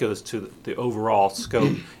that goes to the overall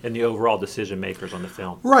scope and the overall decision makers on the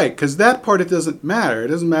film. Right, because that part, it doesn't matter. It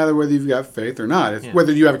doesn't matter whether you've got faith or not. It's Yeah.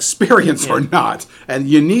 whether you have experience or Yeah. not. And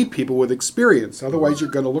you need people with experience. Otherwise,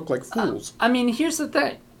 you're going to look like fools. I mean, here's the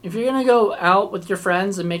thing. If you're going to go out with your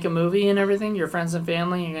friends and make a movie and everything, your friends and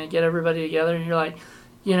family, you're going to get everybody together and you're like,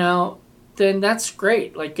 you know, then that's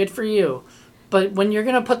great. Like, good for you. But when you're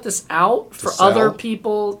going to put this out for sell? other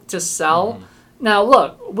people to sell, now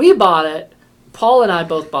look, we bought it. Paul and I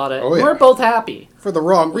both bought it. Oh, yeah. We're both happy. For the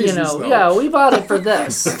wrong You reasons, know, though. yeah, we bought it for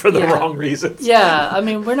this. For the Yeah. wrong reasons. Yeah, I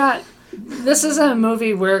mean, we're not. This isn't a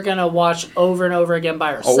movie we're going to watch over and over again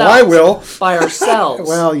by ourselves. Oh, I will. By ourselves.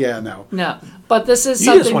 Well, yeah, no. No, but this is You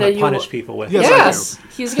something just want that to you punish people with. Yes, it. I do. Yes,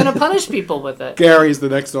 he's gonna punish people with it. Gary's the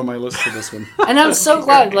next on my list for this one. And I'm so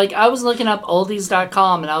glad. Like I was looking up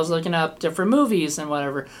oldies.com and I was looking up different movies and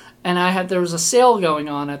whatever. And there was a sale going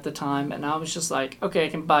on at the time, and I was just like, okay, I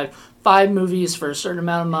can buy 5 movies for a certain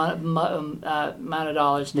amount of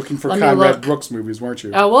dollars. Looking for Let me Conrad look. Brooks movies, weren't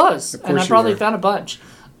you? I was, Of and I course you probably were. found a bunch.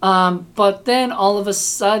 But then all of a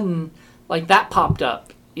sudden, like that popped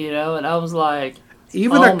up, you know, and I was like,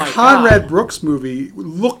 Even oh a my Conrad God. Brooks movie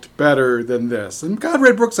looked better than this. And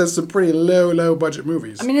Conrad Brooks has some pretty low budget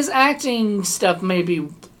movies. I mean, his acting stuff may be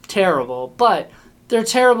terrible, but they're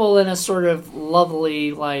terrible in a sort of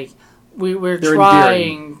lovely, like, we're They're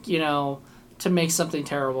trying, you know, to make something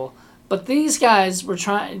terrible. But these guys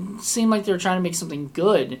seemed like they were trying to make something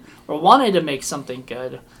good, or wanted to make something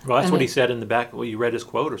good. Well, that's what he said in the back. Well, you read his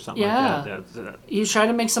quote or something like that. You try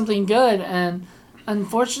to make something good, and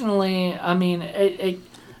unfortunately, I mean, it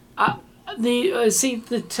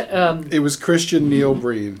was Christian Neil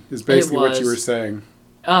Breen, is basically what you were saying.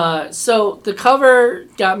 So the cover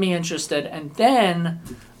got me interested, and then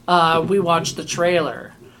we watched the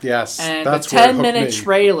trailer. Yes, and that's the 10-minute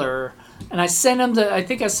trailer. And I sent him I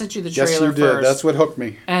think I sent you the trailer first. Yes, you did. That's what hooked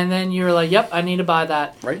me. And then you were like, "Yep, I need to buy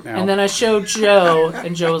that right now." And then I showed Joe,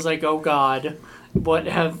 and Joe was like, "Oh God, what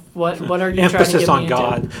are you trying to get Emphasis on me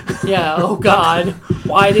God. Into?" Yeah. Oh God,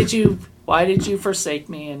 why did you forsake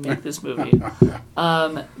me and make this movie?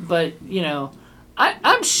 But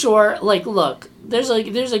I'm sure. Like, look, there's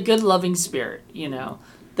a good loving spirit.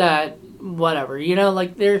 That whatever.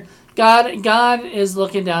 God is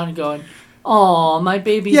looking down and going, "Oh, my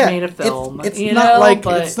baby's made a film."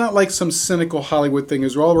 It's not like some cynical Hollywood thing.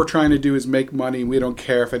 Is all we're trying to do is make money, and we don't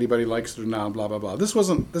care if anybody likes it or not. Blah blah blah. This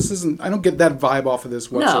isn't. I don't get that vibe off of this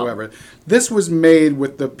whatsoever. No. This was made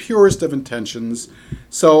with the purest of intentions.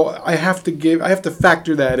 So I have to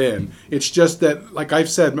factor that in. It's just that, like I've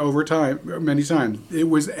said many times, it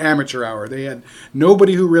was amateur hour. They had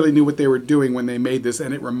nobody who really knew what they were doing when they made this,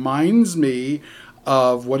 and it reminds me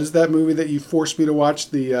of, what is that movie that you forced me to watch?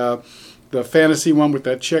 The fantasy one with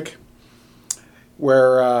that chick,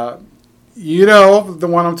 where the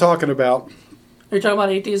one I'm talking about. Are you talking about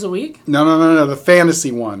 8 Days a Week? No, the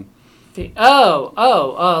fantasy one.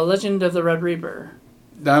 Legend of the Red Reaper.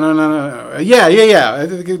 No. Yeah.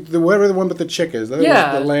 Whatever the one with the chick is. The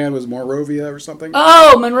land was Monrovia or something.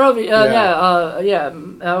 Oh, Monrovia. Yeah.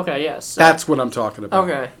 Okay, yes. That's what I'm talking about.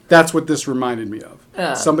 Okay. That's what this reminded me of.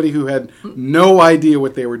 Somebody who had no idea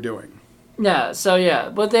what they were doing. Yeah,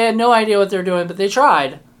 but they had no idea what they were doing, but they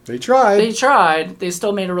tried. They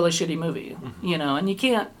still made a really shitty movie, and you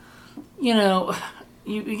can't, you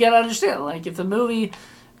gotta understand, like, if a movie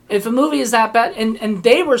is that bad, and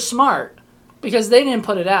they were smart, because they didn't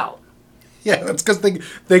put it out. Yeah, that's because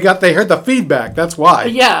they heard the feedback, that's why.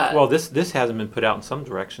 Yeah. Well, this hasn't been put out in some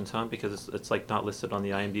directions, huh? Because it's like not listed on the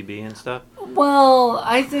IMDb and stuff? Well,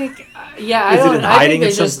 I think, I think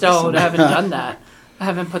they just haven't done that. I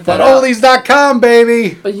haven't put that out. But oldies.com,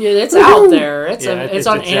 baby. But it's out there. It's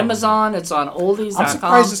on Amazon. It's on oldies.com. I'm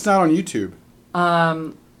surprised it's not on YouTube.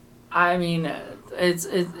 I mean,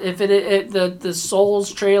 the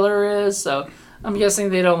Souls trailer is, so I'm guessing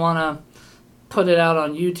they don't want to put it out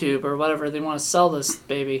on YouTube or whatever. They want to sell this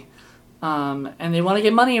baby. And they want to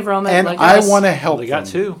get money from it. And I want to help them. They got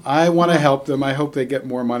two. I want to help them. I hope they get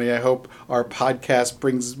more money. I hope our podcast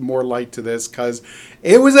brings more light to this, because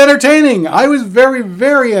it was entertaining. I was very,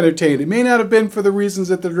 very entertained. It may not have been for the reasons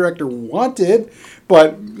that the director wanted,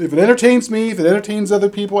 but if it entertains me, if it entertains other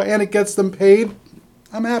people, and it gets them paid,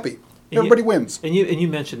 I'm happy. Everybody wins. And you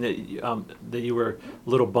mentioned that you were a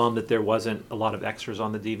little bummed that there wasn't a lot of extras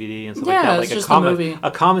on the DVD and stuff like that. Like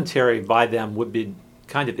a commentary by them would be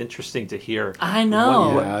kind of interesting to hear. I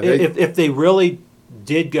know. If they really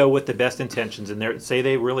did go with the best intentions, and say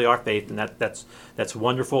they really are faith, and that's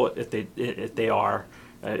wonderful if they are,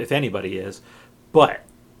 if anybody is, but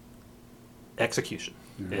execution.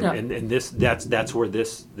 And that's where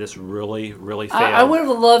this really failed. I would have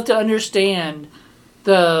loved to understand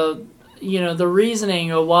the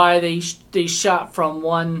reasoning of why they shot from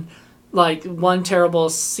one terrible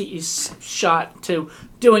shot to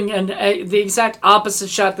doing the exact opposite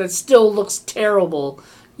shot that still looks terrible,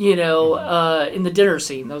 in the dinner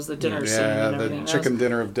scene. That was the dinner scene. And everything. The chicken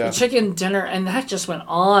dinner of death. The chicken dinner, and that just went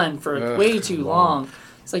on for way too long.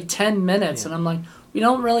 It's like 10 minutes, and I'm like, you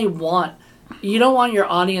don't want your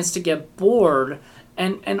audience to get bored,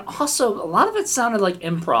 and also a lot of it sounded like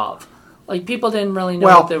improv. Like, people didn't really know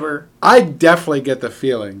what they were. I definitely get the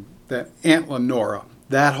feeling that Aunt Lenora,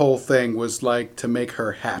 that whole thing was like to make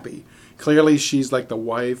her happy. Clearly, she's like the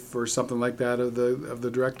wife or something like that of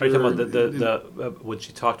the director. Are you talking about the when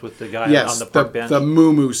she talked with the guy on the park bench? The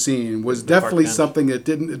moo scene was definitely something that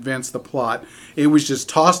didn't advance the plot. It was just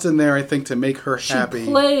tossed in there, I think, to make her happy.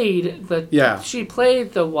 She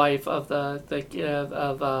played the wife of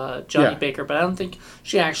Johnny Baker, but I don't think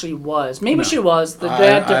she actually was. Maybe she was. They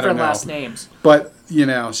had different last names. But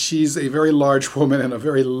she's a very large woman and a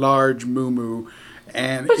very large moo.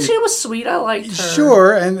 But she was sweet. I liked her.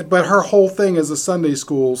 Sure, but her whole thing is a Sunday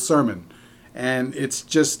school sermon, and it's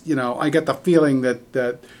just I get the feeling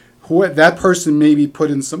that person maybe put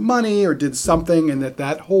in some money or did something, and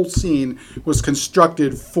that whole scene was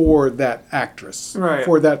constructed for that actress, right,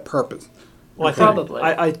 for that purpose. Well, I Probably.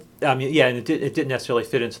 I mean, yeah, and it didn't necessarily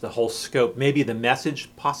fit into the whole scope. Maybe the message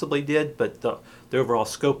possibly did, but the overall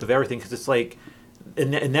scope of everything, because it's like,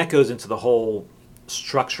 and that goes into the whole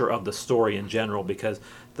structure of the story in general, because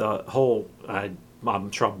the whole,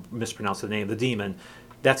 I'm sure I'll mispronounce the name, the demon,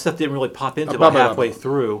 that stuff didn't really pop into about halfway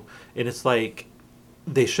through, and it's like,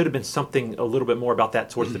 they should have been something a little bit more about that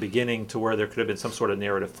towards the beginning, to where there could have been some sort of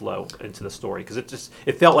narrative flow into the story, because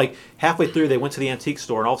it felt like halfway through they went to the antique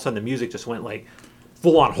store and all of a sudden the music just went like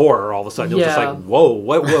full on horror. All of a sudden it was just like, whoa,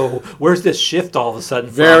 where's this shift all of a sudden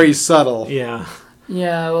from? Very subtle. Yeah.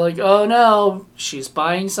 Yeah, like, oh no, she's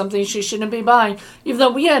buying something she shouldn't be buying. Even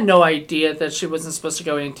though we had no idea that she wasn't supposed to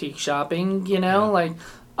go antique shopping, like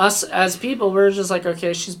us as people, we're just like,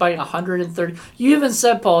 okay, she's buying $130. You even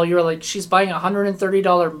said, Paul, you were like, she's buying a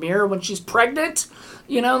 $130 mirror when she's pregnant.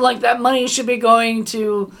 Like that money should be going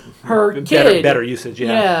to her kid. Better usage,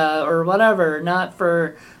 yeah. Yeah, or whatever, not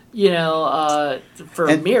for for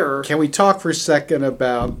a mirror. Can we talk for a second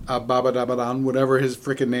about Baba Dabadan, whatever his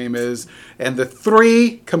frickin' name is, and the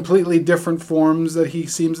 3 completely different forms that he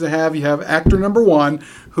seems to have? You have actor number 1,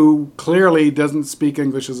 who clearly doesn't speak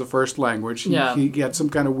English as a first language. Yeah. He had some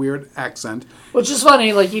kind of weird accent. Which is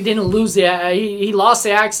funny, like he didn't lose he lost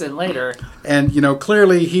the accent later. And,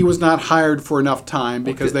 clearly he was not hired for enough time,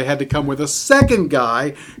 because they had to come with a second guy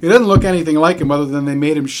who doesn't look anything like him, other than they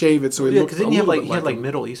made him shave it so he looked a little bit like he had like him.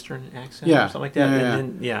 Middle Eastern accent Yeah. or something like that. Yeah,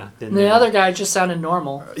 and then The other guy just sounded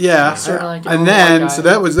normal. Yeah, Sort of like an and old then white guy. so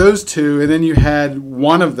that was those 2, and then you had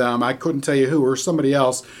one of them. I couldn't tell you who, or somebody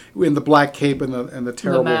else in the black cape and the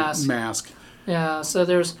terrible mask. Yeah, so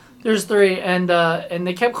there's 3, and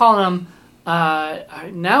they kept calling him. Now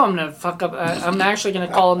I'm gonna fuck up. I'm actually gonna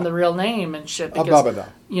call him the real name and shit because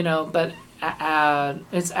Abaddon. but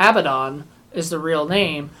it's Abaddon is the real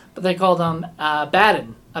name, but they called him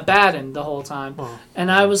Abaddon the whole time,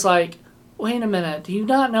 and I was like, wait a minute, do you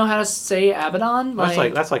not know how to say Abaddon?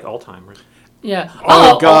 that's like Alzheimer's. Yeah.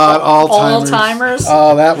 Oh, God, Alzheimer's. Alzheimer's.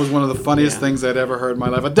 Oh, that was one of the funniest things I'd ever heard in my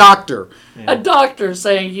life. A doctor. A doctor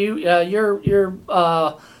saying your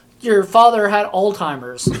father had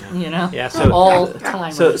Alzheimer's. Yeah. So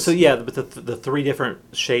Alzheimer's. So yeah, but the 3 different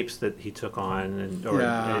shapes that he took on,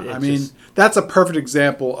 that's a perfect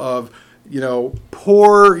example of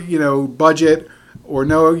poor budget. Or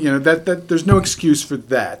no, that there's no excuse for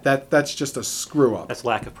that. That's just a screw up. That's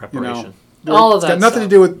lack of preparation. All of that. It's got nothing to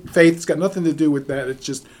do with faith. It's got nothing to do with that. It's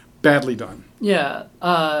just badly done. Yeah,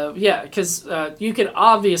 because you can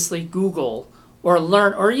obviously Google or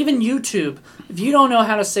learn, or even YouTube, if you don't know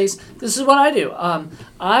how to say. This is what I do.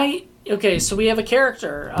 Okay, so we have a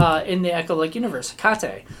character in the Echo Lake universe,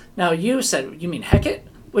 Hecate. Now you mean Hecate,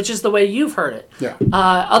 which is the way you've heard it. Yeah.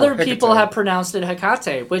 Other people have pronounced it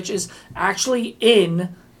Hecate, which is actually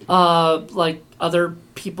in like other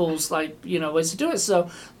people's ways to do it. So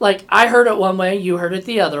like I heard it one way, you heard it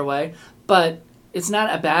the other way, but it's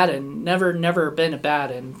not Abaddon. Never been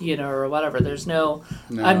Abaddon, or whatever. There's no.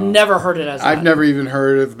 I've never heard it as. I've never even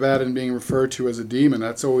heard of Abaddon being referred to as a demon.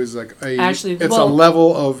 That's always like Actually, it's a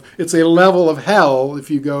level of hell if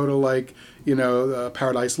you go to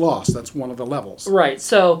Paradise Lost. That's one of the levels. Right.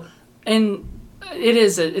 So, and it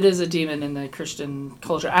is a demon in the Christian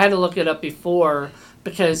culture. I had to look it up before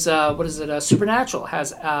because Supernatural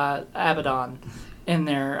has Abaddon in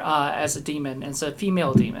there as a demon. It's a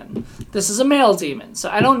female demon. This is a male demon. So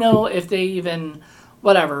I don't know if they even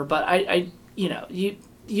whatever. But I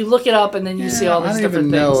you look it up and then you see all these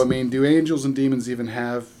different things. I don't even know. I mean, do angels and demons even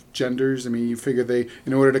have genders? I mean, you figure they,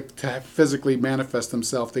 in order to physically manifest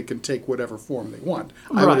themselves, they can take whatever form they want,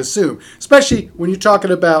 I would assume. Especially when you're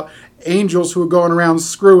talking about angels who are going around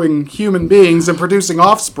screwing human beings and producing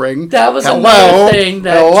offspring. That was another thing.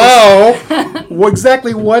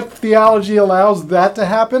 Exactly what theology allows that to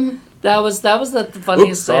happen? That was the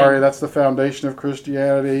funniest thing. Sorry, that's the foundation of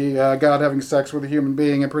Christianity. God having sex with a human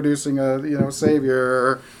being and producing a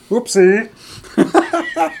savior. Whoopsie.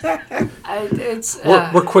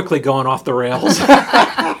 We're quickly going off the rails.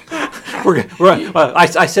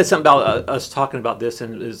 I said something about us talking about this,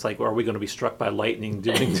 and it's like, are we going to be struck by lightning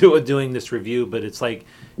doing this review? But it's like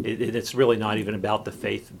it's really not even about the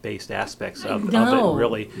faith-based aspects of it.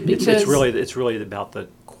 Really, it's really about the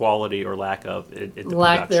quality or lack of in the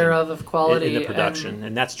lack production, thereov of quality in the production,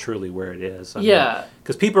 and that's truly where it is.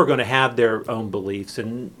 Because people are going to have their own beliefs,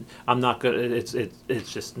 and I'm not going. It's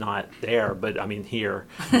just not there. But I mean, here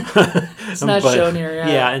it's not shown here.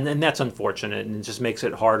 Yeah, and that's unfortunate, and it just makes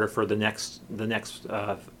it harder for the next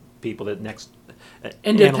people that next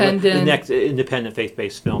independent independent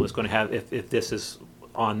faith-based film is going to have if this is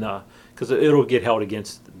on the. because it'll get held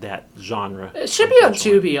against that genre. It should be on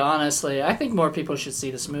Tubi, honestly. I think more people should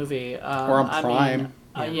see this movie. Or on Prime.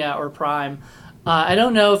 Yeah, or Prime. I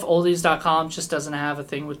don't know if oldies.com just doesn't have a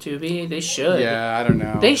thing with Tubi. They should. Yeah, I don't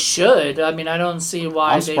know. They should. I mean, I don't see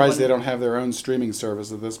why I'm surprised they don't have their own streaming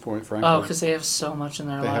service at this point, frankly. Oh, because they have so much in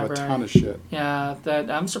their they library. have a ton of shit. Yeah,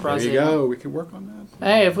 I'm surprised. There you go. We could work on that.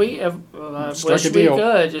 Hey, if we wish we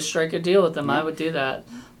could just strike a deal with them, I would do that.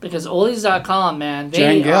 Because oldies.com, man,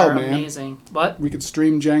 they are amazing. What? We could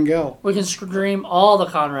stream Jangel. We can stream all the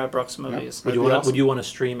Conrad Brooks movies. Yep. Would you want to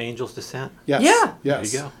stream Angel's Descent? Yes. Yeah.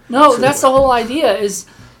 Yes. There you go. No, that's the whole idea. Is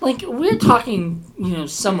like we're talking,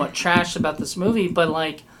 somewhat trash about this movie, but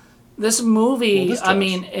like this movie, I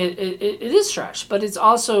mean, it is trash, but it's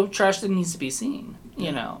also trash that needs to be seen.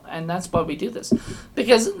 And that's why we do this.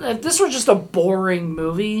 Because if this were just a boring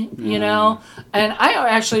movie, and I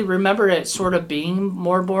actually remember it sort of being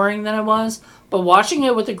more boring than it was, but watching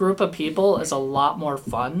it with a group of people is a lot more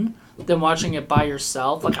fun than watching it by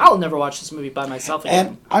yourself. Like, I'll never watch this movie by myself again.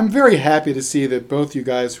 And I'm very happy to see that both you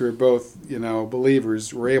guys who are both,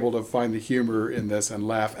 believers were able to find the humor in this and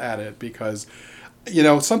laugh at it because...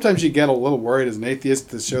 sometimes you get a little worried as an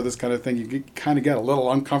atheist to show this kind of thing. You kind of get a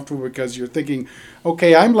little uncomfortable because you're thinking,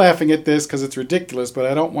 okay, I'm laughing at this because it's ridiculous, but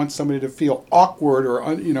I don't want somebody to feel awkward or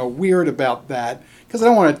weird about that because I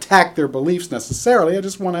don't want to attack their beliefs necessarily. I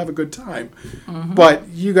just want to have a good time. Mm-hmm. But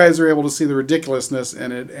you guys are able to see the ridiculousness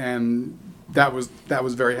in it, and that was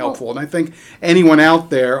very helpful. And I think anyone out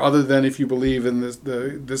there, other than if you believe in this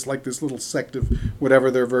little sect of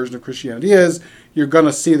whatever their version of Christianity is, you're going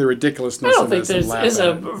to see the ridiculousness. I don't think there is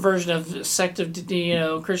a version of sect of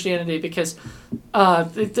Christianity because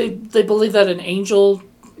they believe that an angel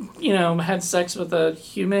had sex with a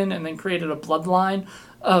human and then created a bloodline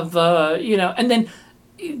of and then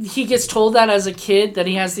he gets told that as a kid that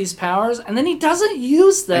he has these powers, and then he doesn't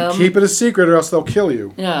use them. And keep it a secret, or else they'll kill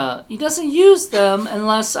you. Yeah, he doesn't use them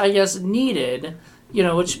unless, I guess, needed.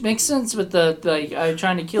 Which makes sense with the I'm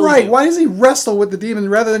trying to kill you. Right? Why does he wrestle with the demon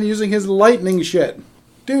rather than using his lightning shit,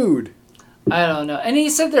 dude? I don't know. And he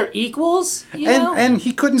said they're equals. And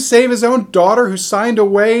he couldn't save his own daughter who signed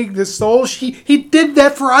away the soul. He did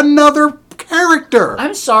that for another character.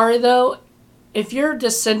 I'm sorry though. If you're a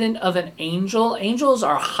descendant of an angel, angels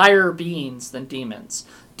are higher beings than demons.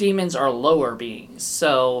 Demons are lower beings.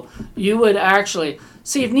 So you would actually...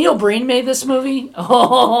 See, if Neil Breen made this movie,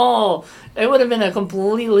 it would have been a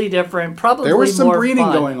completely different, probably more fun. There was some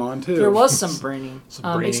breening going on, too. There was some breening.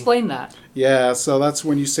 Explain that. Yeah, so that's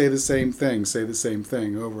when you say the same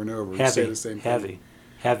thing over and over. Heavy, you say the same thing.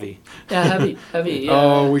 Heavy. Yeah, heavy. Yeah.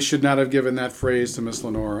 Oh, we should not have given that phrase to Miss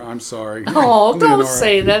Lenora. I'm sorry. Oh, don't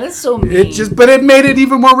say that. It's so mean. But it made it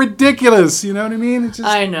even more ridiculous. You know what I mean?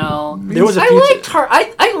 I know. I liked her.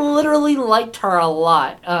 I literally liked her a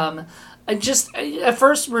lot. At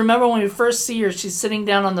first, remember when we first see her, she's sitting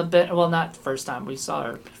down on the bench. Well, not the first time we saw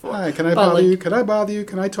her before. Hi, can I bother you? Can I bother you?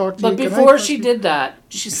 Can I talk to you? But before she did that,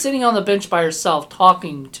 she's sitting on the bench by herself,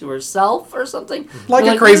 talking to herself or something. Like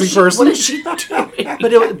a crazy person. What is she doing?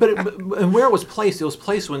 And where it was placed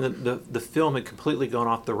when the film had completely gone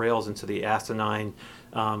off the rails into the asinine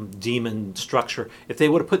demon structure. If they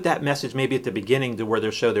would have put that message maybe at the beginning to where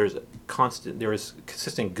there is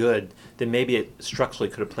consistent good, then maybe it structurally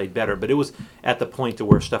could have played better. But it was at the point to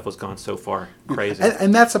where stuff was gone so far crazy.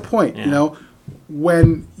 And that's a point,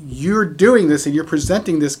 when you're doing this and you're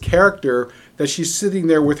presenting this character that she's sitting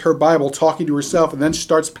there with her Bible talking to herself and then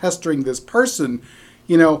starts pestering this person,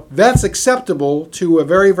 that's acceptable to a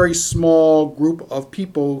very, very small group of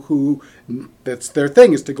people who that's their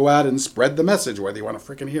thing is to go out and spread the message, whether you want to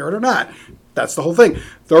freaking hear it or not. That's the whole thing.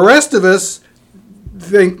 The rest of us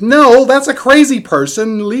think, no, that's a crazy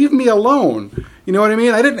person. Leave me alone. You know what I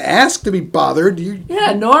mean? I didn't ask to be bothered.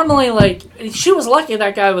 Yeah, normally, she was lucky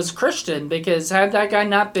that guy was Christian, because had that guy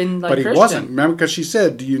not been, But he Christian... wasn't. Remember, because she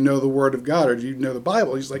said, do you know the Word of God, or do you know the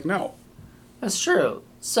Bible? He's like, no. That's true.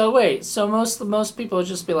 So wait, most people would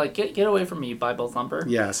just be like, get away from me, you Bible thumper.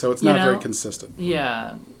 Yeah, so it's not very consistent.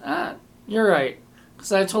 Yeah, you're right.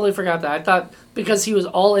 Because I totally forgot that. I thought because he was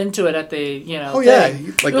all into it at the,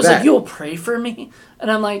 thing, he was like, you'll pray for me? And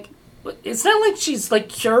I'm like, it's not like she's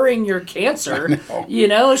curing your cancer.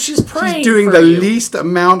 She's praying. She's doing for the you. least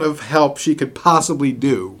amount of help she could possibly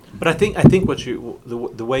do. But I think what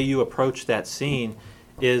the way you approach that scene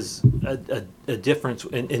is a difference,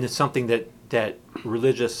 and it's something that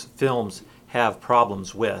religious films have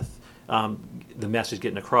problems with. The message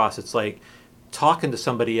getting across. It's like talking to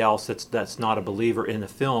somebody else that's not a believer in the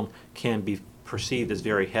film can be perceived as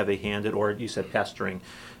very heavy-handed, or you said pestering,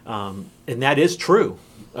 and that is true.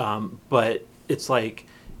 But it's like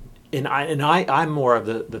I'm more of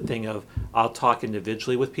the thing of I'll talk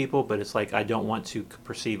individually with people, but it's like I don't want to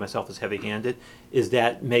perceive myself as heavy-handed. Is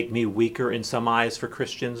that make me weaker in some eyes for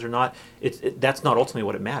Christians or not? That's not ultimately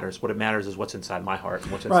what it matters. What it matters is what's inside my heart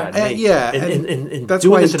and what's inside me. Yeah, and that's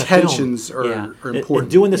doing why this in a film, intentions are important.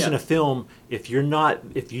 And doing this in a film, if you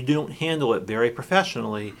don't handle it very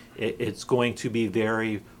professionally, it's going to be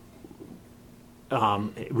very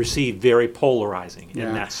received very polarizing,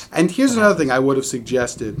 and here's another thing I would have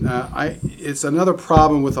suggested. It's another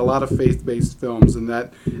problem with a lot of faith-based films in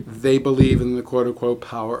that they believe in the quote-unquote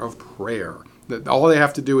power of prayer. That all they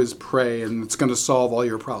have to do is pray and it's going to solve all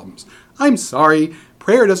your problems. I'm sorry,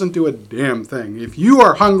 prayer doesn't do a damn thing. If you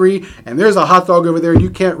are hungry and there's a hot dog over there and you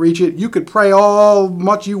can't reach it, you could pray all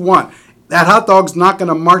much you want. That hot dog's not going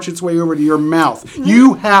to march its way over to your mouth. Mm-hmm.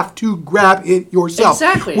 You have to grab it yourself.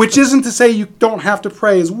 Exactly. Which isn't to say you don't have to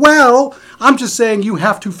pray as well. I'm just saying you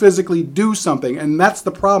have to physically do something. And that's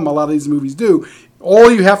the problem a lot of these movies do. All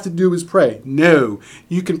you have to do is pray. No.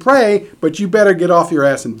 You can pray, but you better get off your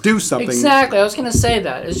ass and do something. Exactly. I was going to say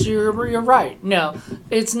that. You're right. No,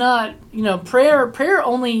 it's not, prayer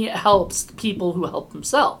only helps people who help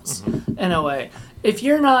themselves, in a way. If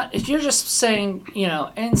you're just saying,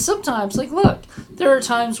 and sometimes, look, there are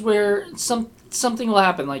times where something will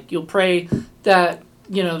happen. Like, you'll pray that,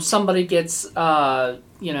 somebody gets, that's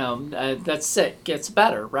sick, gets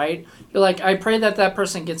better, right? You're like, I pray that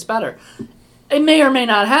person gets better. It may or may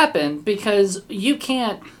not happen because you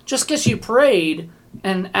can't, just because you prayed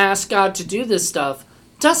and asked God to do this stuff,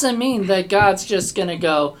 doesn't mean that God's just going to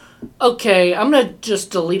go, okay, I'm going to just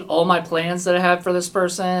delete all my plans that I had for this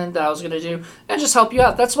person that I was going to do and just help you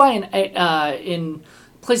out. That's why in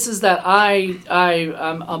places that I'm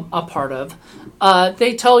a part of,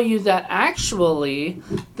 they tell you that actually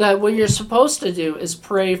that what you're supposed to do is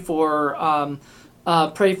pray for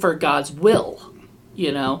God's will,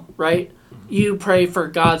 right? You pray for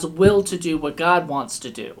God's will to do what God wants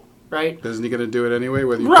to do. Right? Isn't he going to do it anyway,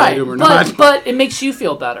 whether you pray to him or not? But it makes you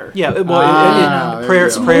feel better. Yeah,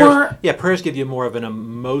 prayers give you more of an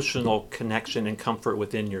emotional connection and comfort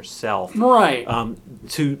within yourself. Right.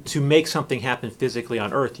 To make something happen physically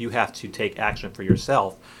on earth, you have to take action for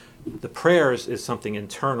yourself. The prayers is something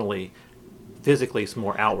internally, physically it's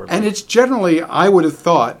more outward. And it's generally, I would have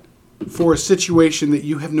thought, for a situation that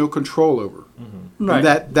you have no control over. Mm-hmm. Right.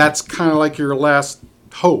 And that's kind of like your last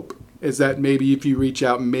hope. Is that maybe if you reach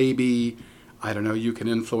out, maybe, I don't know, you can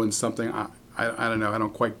influence something. I don't know. I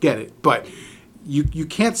don't quite get it. But you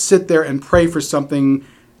can't sit there and pray for something,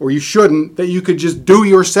 or you shouldn't, that you could just do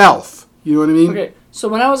yourself. You know what I mean? Okay. So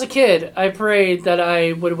when I was a kid, I prayed that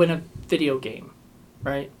I would win a video game,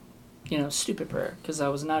 right? Stupid prayer, because I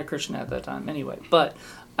was not a Christian at that time anyway. But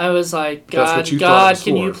I was like, God,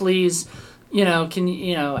 can you please...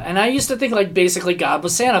 and I used to think basically God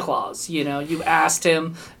was Santa Claus. You asked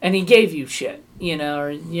him and he gave you shit.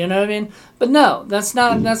 Or you know what I mean. But no, that's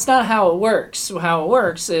not how it works. How it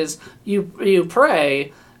works is you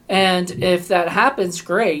pray, and if that happens,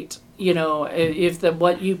 great. If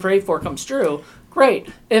what you pray for comes true, great.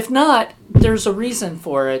 If not, there's a reason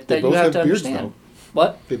for it that you have to understand. Though.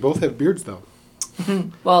 What? They both have beards, though.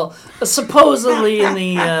 Well, supposedly in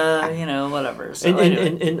the, whatever. So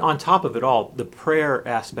and on top of it all, the prayer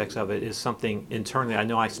aspects of it is something internally, I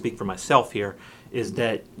know I speak for myself here, is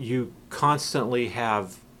that you constantly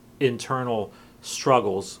have internal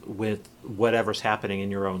struggles with whatever's happening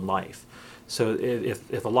in your own life. So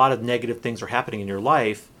if a lot of negative things are happening in your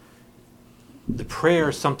life, the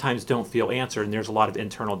prayers sometimes don't feel answered, and there's a lot of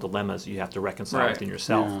internal dilemmas you have to reconcile within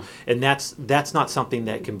yourself. Yeah. And that's not something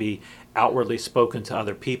that can be outwardly spoken to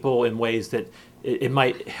other people in ways that it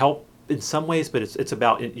might help in some ways, but it's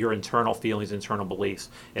about your internal feelings, internal beliefs,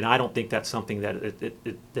 and I don't think that's something that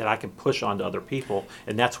that I can push onto other people,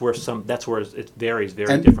 and that's where it varies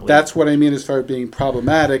very differently. That's what I mean as far as being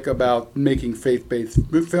problematic about making faith-based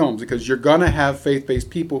films, because you're going to have faith-based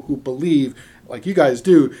people who believe, like you guys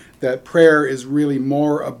do, that prayer is really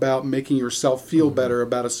more about making yourself feel better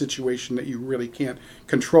about a situation that you really can't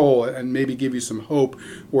control and maybe give you some hope,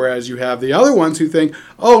 whereas you have the other ones who think,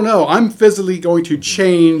 oh no, I'm physically going to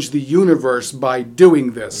change the universe by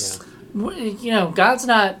doing this. Yeah. God's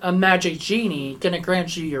not a magic genie going to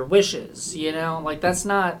grant you your wishes,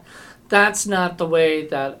 that's not the way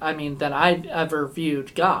that I've ever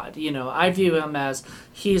viewed God. I view him as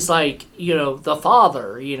he's the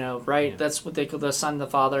Father, right? Yeah. That's what they call the Son, the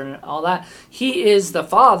Father, and all that. He is the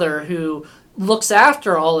Father who looks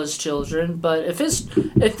after all his children, but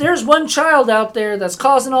if there's one child out there that's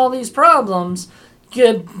causing all these problems,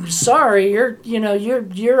 sorry, you're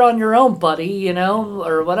on your own, buddy,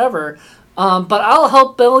 or whatever. But I'll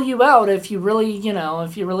help bail you out if you really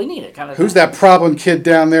need it, kind of Who's thing. that problem kid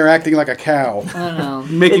down there acting like a cow? I don't know.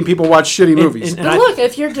 Making people watch shitty movies. But look,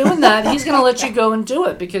 if you're doing that, he's going to let you go and do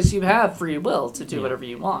it because you have free will to do whatever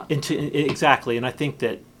you want. Exactly, and I think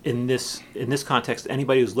that in this context,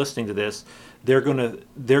 anybody who's listening to this, they're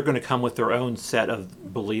gonna come with their own set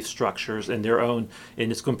of belief structures and their own,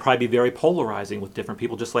 and it's going to probably be very polarizing with different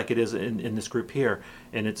people, just like it is in this group here.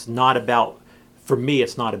 And it's not about, for me,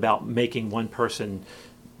 it's not about making one person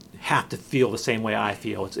have to feel the same way I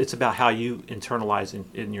feel. It's about how you internalize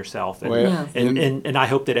in yourself. And, Well, and I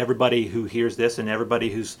hope that everybody who hears this and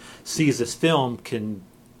everybody who sees this film can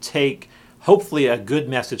take, hopefully, a good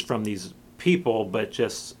message from these people, but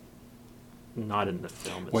just not in the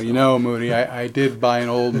film itself. Well, you know, Moody, I did buy an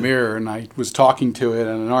old mirror, and I was talking to it,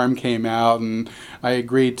 and an arm came out, and I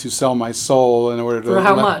agreed to sell my soul in order to For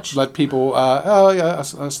how much? let people, a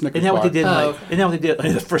Snickers Isn't that what bar. they did? Isn't that what they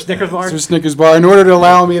did for Snickers bars? For Snickers bar, in order to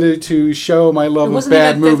allow me to show my love It of wasn't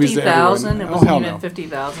bad even movies to 50,000. everyone. It Oh, wasn't hell even no.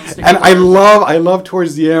 50,000. And I love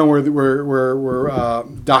towards the end where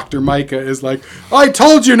Dr. Micah is like, I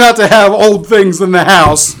told you not to have old things in the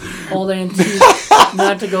house. Old antiques,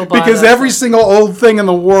 not to go buy Because that every stuff. single old thing in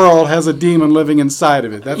the world has a demon living inside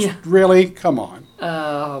of it. That's really, come on.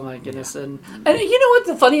 Oh my goodness! And you know what?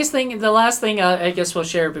 The funniest thing, the last thing I guess we'll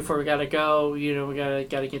share before we gotta go. You know, we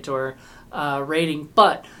gotta get to our rating.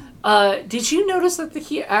 But did you notice that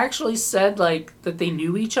he actually said like that they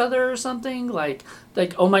knew each other or something? Like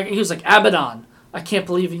oh my, he was like Abaddon. I can't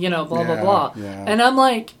believe it. You know, blah blah blah. Yeah. And I'm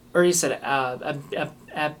like, or he said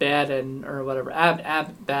Abaddon or whatever.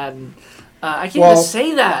 Abaddon. I can't even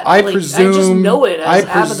say that. I presume. I just know it as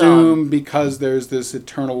I presume Abaddon. because there's this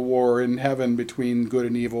eternal war in heaven between good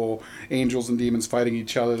and evil, angels and demons fighting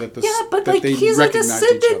each other. That like they he's like a recognize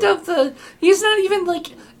each descendant other. of the. He's not even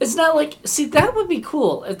like. It's not like. See, that would be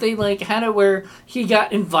cool if they like had it where he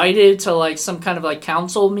got invited to like some kind of like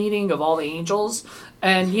council meeting of all the angels.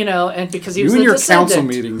 And and because he was You and a your descendant. council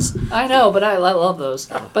meetings. I know, but I love those.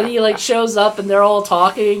 But he like shows up and they're all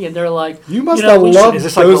talking and they're like, You must know, have we loved Is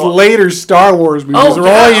this like those the- later Star Wars movies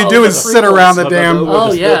where all you do the is sit prequels. around the damn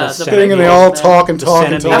Oh, yeah, the thing and they all talk and The talk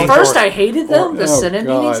Senate and meeting. At talk. first, I hated them, the oh, Senate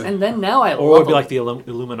God. meetings, and then now I Or it love would be them. like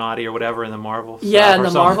the Illuminati or whatever in the Marvel. Yeah, stuff and or the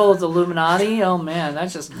something. Marvel with the Illuminati. Oh man,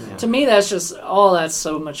 that's just to me. That's just that's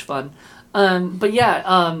so much fun. But yeah.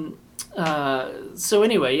 So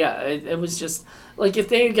anyway, yeah, it was just like if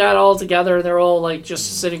they got all together, they're all like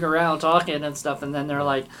just sitting around talking and stuff, and then they're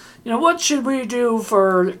like, what should we do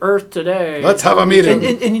for Earth today? Let's have a meeting.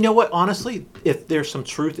 And you know what? Honestly, if there's some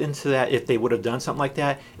truth into that, if they would have done something like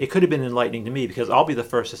that, it could have been enlightening to me because I'll be the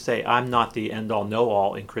first to say I'm not the end-all,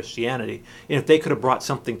 know-all in Christianity. And if they could have brought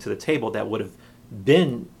something to the table that would have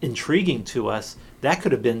been intriguing to us, that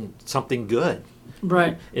could have been something good.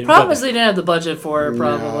 Right. It- Problem but- is they didn't have the budget for it.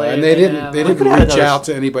 Probably, and they didn't have, reach have out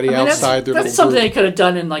to anybody I mean, outside their that's little something group. they could have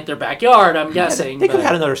done in like their backyard. I'm guessing. They could have but-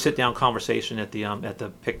 had another sit-down conversation at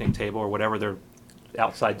the picnic table or whatever they're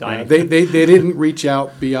outside dining. They didn't reach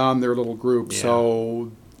out beyond their little group, Yeah.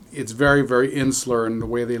 so it's very, very insular in the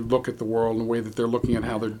way they look at the world and the way that they're looking at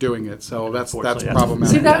how they're doing it. So that's Unfortunately, that's-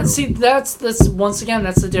 problematic. that's this once again.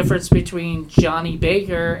 That's the difference between Johnny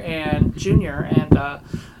Baker and Jr. and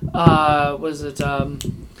was it?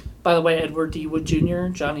 By the way, Edward D. Wood Jr.,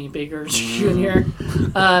 Johnny Baker Jr.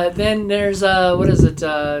 Then there's what is it?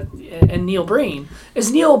 And Neil Breen.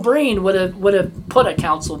 Is Neil Breen would have put a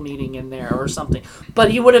council meeting in there or something,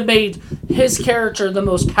 but he would have made his character the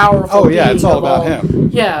most powerful. Oh, yeah, being it's all of about him.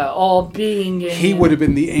 Yeah, all being. He would have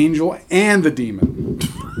been the angel and the demon.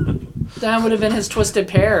 That would have been his twisted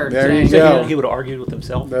pair. There you thing. go. He would have argued with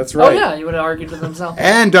himself. That's Oh right. yeah, he would have argued with himself.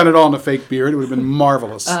 And done it all in a fake beard. It would have been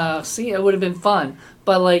marvelous. See, it would have been fun.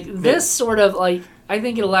 But like this sort of like, I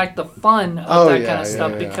think it lacked the fun of that kind of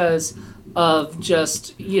stuff because of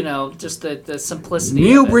just just the simplicity.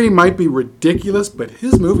 Neil of it. Breen might be ridiculous, but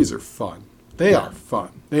his movies are fun. They are fun.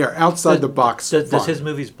 They are outside the box. Does fun. his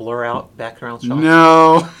movies blur out background shots?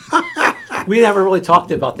 No. We never really talked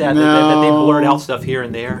about that. That they blurred out stuff here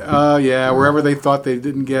and there. Yeah, wherever they thought they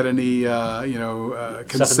didn't get any, Stuff in the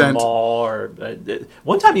consent. mall, or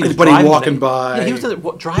one time he was Anybody driving walking by. Yeah, he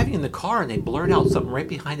was driving in the car, and they blurred out something right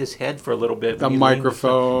behind his head for a little bit. The when he leaned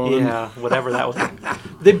microphone. Yeah, whatever that was.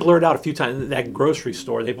 They blurred out a few times. That grocery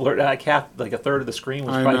store, they blurred out like a third of the screen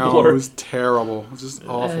was I probably know, blurred. it was terrible. It was just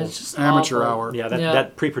awful. It's just Amateur awful. hour. Yeah,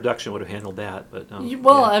 that pre-production would have handled that. But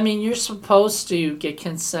I mean, you're supposed to get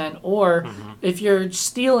consent, or if you're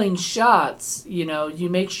stealing shots, you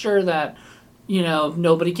make sure that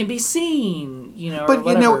nobody can be seen. Or But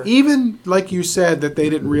whatever. even like you said that they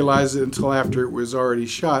didn't realize it until after it was already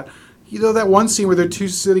shot. that one scene where they're two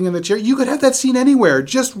sitting in the chair, you could have that scene anywhere.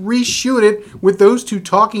 Just reshoot it with those two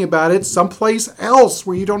talking about it someplace else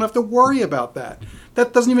where you don't have to worry about that.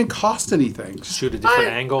 That doesn't even cost anything. Shoot a different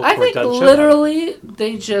angle. I where it think doesn't show literally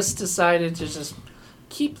they just decided to just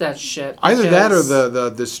keep that shit. Either that or because- the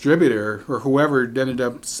distributor or whoever ended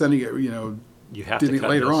up sending it, You have did to it cut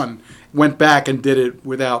later this. on, went back and did it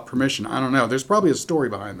without permission. I don't know. There's probably a story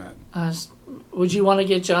behind that. Would you want to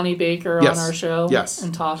get Johnny Baker Yes. on our show? Yes.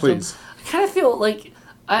 And talk Please. to him? I kind of feel like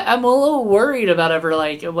I'm a little worried about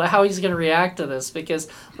how he's going to react to this, because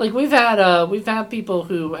we've had people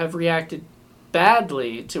who have reacted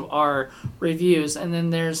badly to our reviews, and then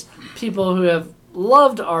there's people who have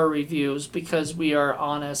loved our reviews because we are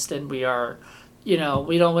honest and we are, we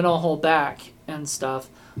don't hold back and stuff.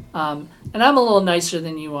 And I'm a little nicer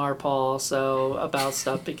than you are, Paul, so about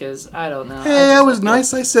stuff, because I don't know. Hey, I was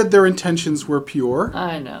nice. I said their intentions were pure.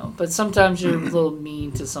 I know, but sometimes you're a little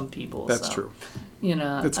mean to some people. That's so, true.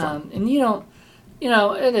 That's fine. And you don't,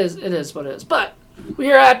 it is what it is. But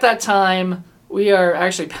we are at that time. We are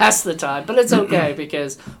actually past the time, but it's okay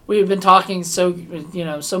because we've been talking so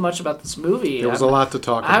much about this movie. There was a lot to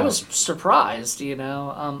talk about. I was surprised,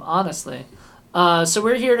 honestly. So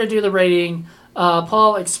we're here to do the rating.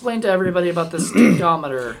 Paul, explain to everybody about the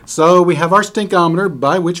stinkometer. So we have our stinkometer,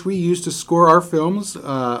 by which we use to score our films,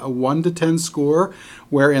 a 1 to 10 score,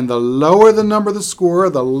 wherein the lower the number of the score,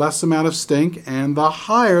 the less amount of stink, and the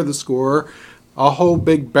higher the score, a whole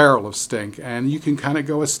big barrel of stink. And you can kind of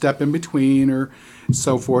go a step in between or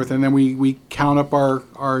so forth. And then we count up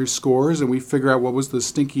our scores and we figure out what was the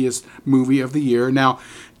stinkiest movie of the year. Now,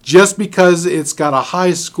 just because it's got a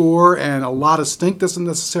high score and a lot of stink doesn't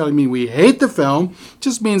necessarily mean we hate the film. It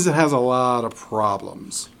just means it has a lot of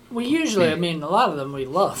problems. We usually, a lot of them we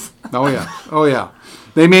love. Oh, yeah. Oh, yeah.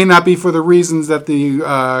 They may not be for the reasons that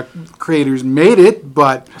the creators made it,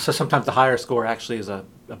 but... So sometimes the higher score actually is a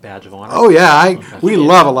badge of honor. Oh, yeah. We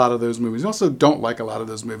love a lot of those movies. We also don't like a lot of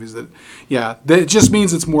those movies that it just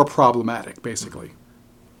means it's more problematic, basically.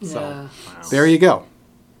 So, Yeah. there you go.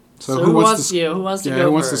 So who wants to go who wants to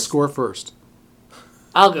first? score first?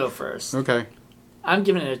 I'll go first. Okay. I'm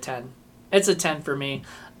giving it a 10. It's a 10 for me.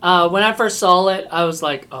 When I first saw it, I was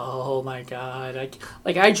like, oh my God.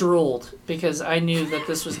 I drooled because I knew that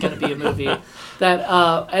this was going to be a movie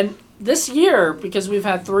that, and this year, because we've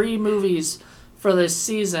had 3 movies for this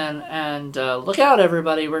season, and look out,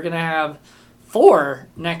 everybody, we're going to have 4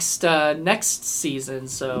 next season,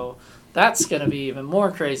 so that's going to be even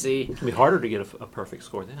more crazy. It'd be harder to get a perfect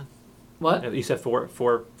score then. What? You said four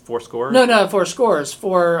scores? No, 4 scores.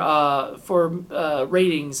 4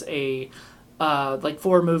 ratings,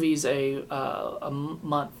 4 movies a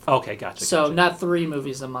month. Okay, gotcha. So gotcha. not 3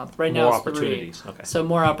 movies a month. Right More now it's 3. opportunities, okay. So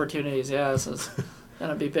more opportunities, yeah. So it's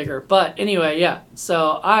gonna be bigger. But anyway, yeah.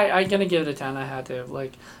 So I'm gonna give it a 10. I had to.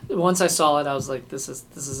 Once I saw it, I was like, this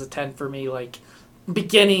is a 10 for me.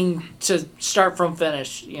 Beginning to start from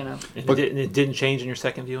finish, And it didn't change in your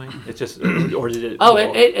second viewing? It just, or did it? Oh,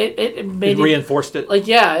 it made it reinforced it?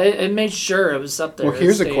 It made sure it was up there. Well,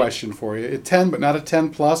 here's It a stayed. question for you. A 10, but not a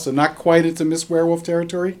 10 plus, so not quite into Miss Werewolf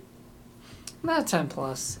territory? Not 10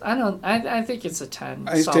 plus. I think it's a 10.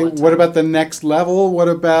 I solid say, 10. what about the next level? What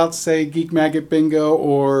about, say, Geek Maggot Bingo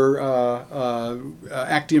or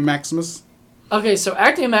Actium Maximus? Okay, so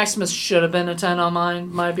Actium Maximus should have been a 10 on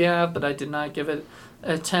my behalf, but I did not give it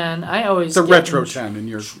a 10. I always It's a get retro in- 10 in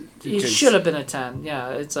your It case. should have been a 10.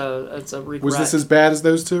 Yeah, it's a regret. Was this as bad as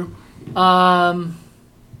those two? It's a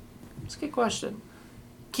good question.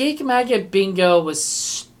 Geek Maggot Bingo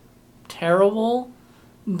was terrible,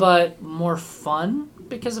 but more fun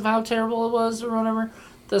because of how terrible it was or whatever.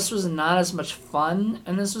 This was not as much fun,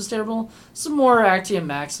 and this was terrible. Some more Actium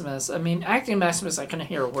Maximus. Actium Maximus, I couldn't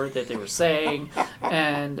hear a word that they were saying,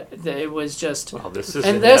 and it was just... Well, this is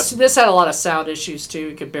and this had a lot of sound issues,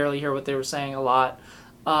 too. You could barely hear what they were saying a lot.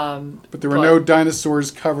 But there were no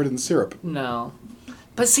dinosaurs covered in syrup. No.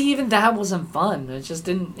 But see, even that wasn't fun. It just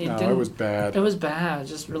didn't... It was bad. It was bad.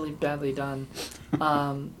 Just really badly done.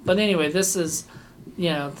 But anyway, this is...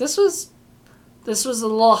 This was a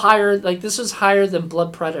little higher, this was higher than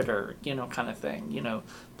Blood Predator, kind of thing.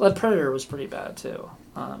 Blood Predator was pretty bad too.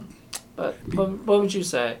 But what would you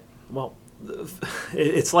say? Well,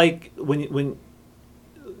 it's like when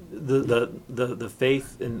the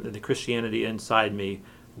faith and the Christianity inside me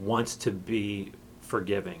wants to be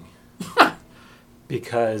forgiving,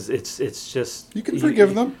 because it's just You can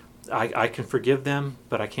forgive them. I can forgive them,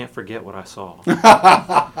 but I can't forget what I saw.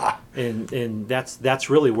 and that's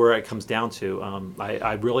really where it comes down to.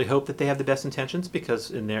 I really hope that they have the best intentions,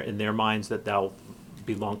 because in their minds that that'll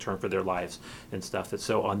be long term for their lives and stuff.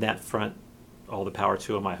 So on that front, all the power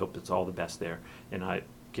to him. I hope it's all the best there, and I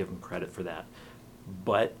give him credit for that.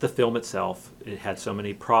 But the film itself, it had so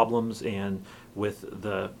many problems, and with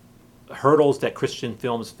the hurdles that Christian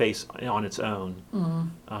films face on its own,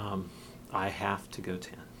 I have to go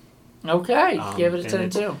 10. Okay, give it a 10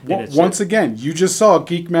 and too. Once again, you just saw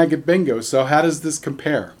Geek Maggot Bingo, so how does this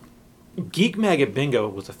compare? Geek Maggot Bingo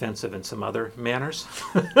was offensive in some other manners.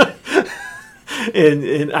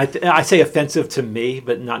 and I say offensive to me,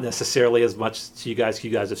 but not necessarily as much to you guys. You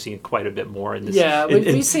guys have seen quite a bit more in this. Yeah,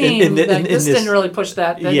 we've seen that this didn't really push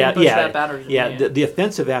that. Didn't push that boundary. Yeah, the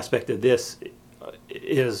offensive aspect of this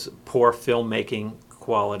is poor filmmaking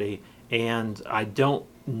quality, and I don't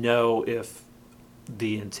know if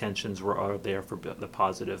the intentions are there for the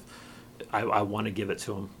positive. I want to give it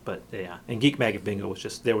to him, but yeah. And Geek Maggot Bingo was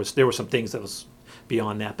just there were some things that was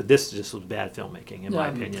beyond that, but this just was bad filmmaking in my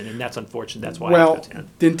opinion, and that's unfortunate. That's why I go 10.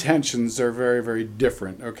 The intentions are very, very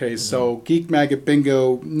different. Okay, so Geek Maggot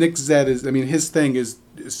Bingo, Nick Zed is, I mean, his thing is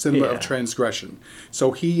cinema of transgression.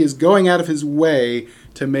 So he is going out of his way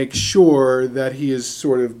to make sure that he is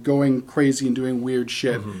sort of going crazy and doing weird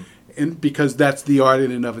shit. And because that's the art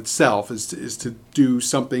in and of itself, is to do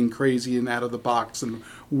something crazy and out of the box and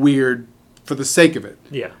weird for the sake of it.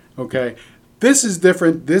 Yeah. Okay. This is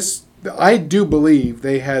different. I do believe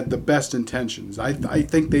they had the best intentions. I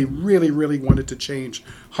think they really, really wanted to change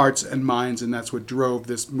hearts and minds, and that's what drove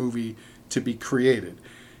this movie to be created.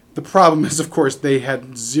 The problem is, of course, they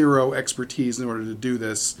had zero expertise in order to do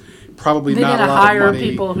this. Probably they not a didn't lot hire of money.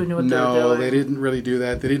 People who knew what no, they were doing. They didn't really do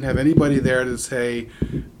that. They didn't have anybody there to say,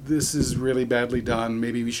 this is really badly done.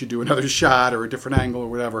 Maybe we should do another shot or a different angle or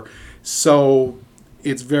whatever. So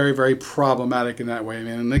it's very, very problematic in that way. I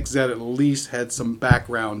mean, Nick Zed at least had some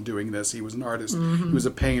background doing this. He was an artist. He was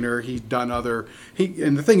a painter. He'd done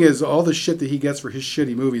and the thing is, all the shit that he gets for his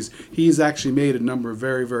shitty movies, he's actually made a number of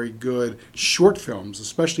very, very good short films,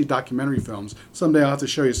 especially documentary films. Someday I'll have to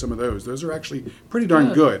show you some of those. Those are actually pretty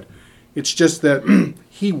darn good. It's just that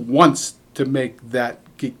he wants to make that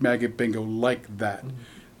Geek Maggot Bingo like that.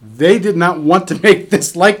 They did not want to make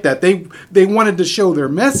this like that. They wanted to show their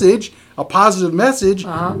message, a positive message.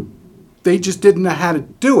 They just didn't know how to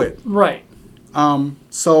do it. Right.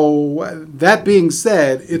 So that being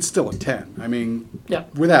said, it's still a 10. I mean,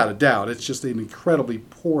 without a doubt, it's just an incredibly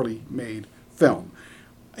poorly made film.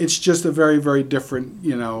 It's just a very, very different,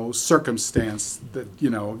 circumstance that,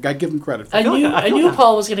 I give him credit for. I knew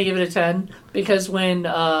Paul was going to give it a 10 because when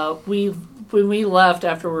we left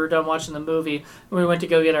after we were done watching the movie, and we went to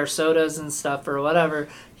go get our sodas and stuff or whatever,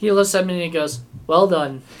 he looks at me and he goes, "Well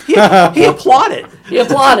done." He applauded. He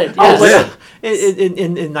applauded. Yes. Oh, yeah.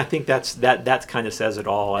 And I think that kind of says it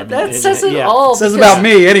all. I mean, that says it all. It says about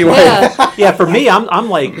me anyway. Yeah, for me, I'm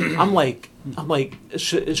like,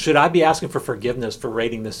 should I be asking for forgiveness for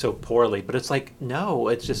rating this so poorly? But it's like, no,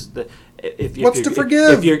 it's just that what's to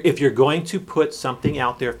forgive? If you're going to put something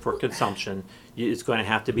out there for consumption, it's going to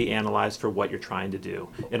have to be analyzed for what you're trying to do.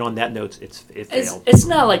 And on that note, it failed. It's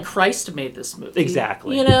not like Christ made this movie.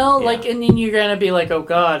 Exactly. And then you're going to be like, oh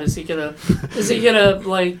God, is he gonna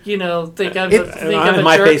like, think I'm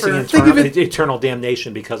a jerk eternal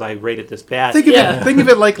damnation because I rated this bad. Think of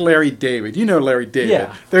it like Larry David. You know Larry David.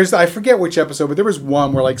 Yeah. I forget which episode, but there was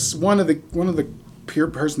one where like one of the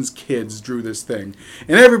person's kids drew this thing,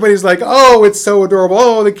 and everybody's like, "Oh, it's so adorable!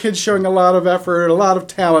 Oh, the kid's showing a lot of effort, a lot of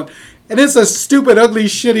talent." And it's a stupid, ugly,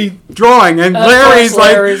 shitty drawing, and Larry's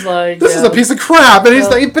like, "This is a piece of crap." And he's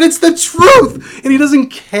like, "But it's the truth," and he doesn't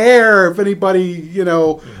care if anybody,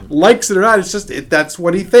 likes it or not. It's just that's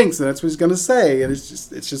what he thinks, and that's what he's going to say, and it's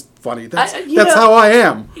just funny. That's how I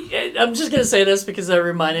am. I'm just going to say this because it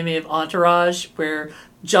reminded me of Entourage, where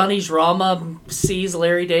Johnny Drama sees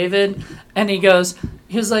Larry David, and he was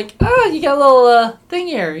like, "Oh, you got a little thing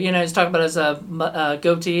here." He's talking about his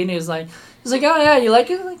goatee, and he's like, oh yeah, you like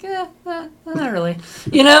it? I'm like, yeah, not really.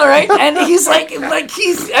 Right? And he's like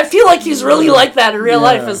I feel like he's really like that in real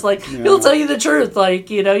life. It's like, he'll tell you the truth. Like,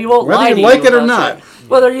 you won't lie to you. Whether you like it or not.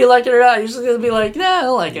 Whether you like it or not, you're just going to be like, nah, I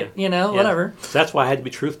don't like it. Whatever. So that's why I had to be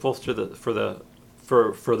truthful for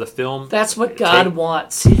the film. That's what God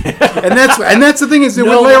wants. and that's the thing is that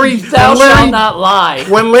thou shalt not lie.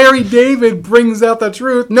 When Larry David brings out the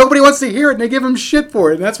truth, nobody wants to hear it, and they give him shit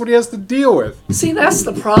for it. And that's what he has to deal with. See, that's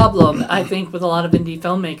the problem, I think, with a lot of indie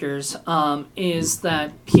filmmakers, is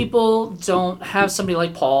that people don't have somebody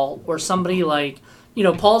like Paul or somebody like...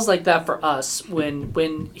 Paul's like that for us.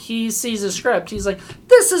 When he sees a script, he's like,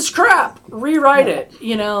 "This is crap. Rewrite it."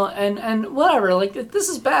 And whatever. Like, this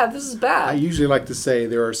is bad. This is bad. I usually like to say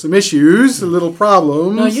there are some issues, a little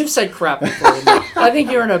problems. No, you've said crap before. I think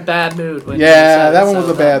you're in a bad mood when. Yeah, that one was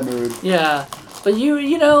a bad mood. Yeah, But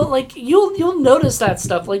you know, like you'll notice that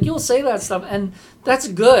stuff. Like you'll say that stuff, and that's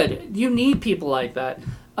good. You need people like that.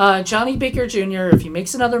 Johnny Baker Jr. If he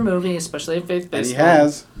makes another movie, especially a faith-based, And he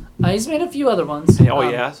has. He's made a few other ones. Oh,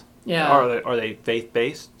 he has? Yeah. Are they faith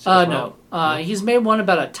based? No. He's made one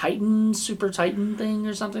about a Titan, Super Titan thing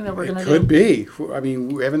or something that we're gonna It do. could be. I mean,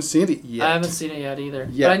 we haven't seen it yet. I haven't seen it yet either.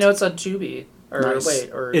 Yet. But I know it's on Tubi. Or Nice.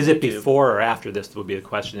 wait, or Is it YouTube. before or after this? Would be the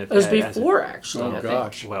question. If It was as before, actually. Oh, I think.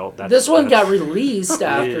 gosh. Well, that's, This one that's- got released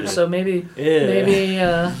after, Yeah. so maybe.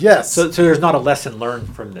 Yeah. Yes. So there's not a lesson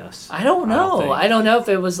learned from this. I don't know. think. I don't know if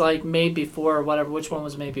it was like made before or whatever. Which one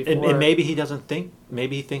was made before? And maybe he doesn't think.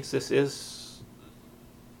 Maybe he thinks this is.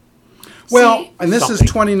 Well, See- and this Something.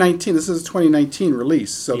 is 2019. This is a 2019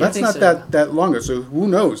 release, so Yeah. that's I think not so. that long ago. So who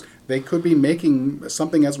knows? They could be making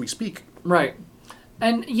something as we speak. Right.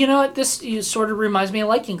 And you know what? This sort of reminds me of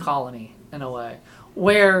Liking Colony in a way,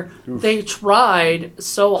 where they tried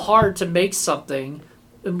so hard to make something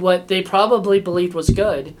what they probably believed was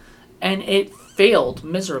good, and it failed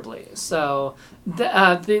miserably. So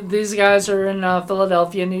these guys are in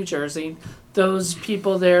Philadelphia, New Jersey. Those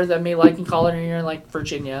people there that made Liking Colony are in like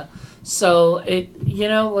Virginia. So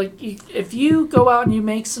if you go out and you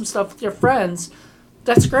make some stuff with your friends,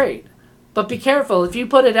 that's great. But be careful. If you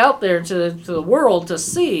put it out there to the world to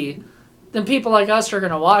see, then people like us are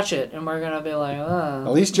going to watch it, and we're going to be like, At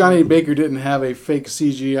oh. least Johnny Baker didn't have a fake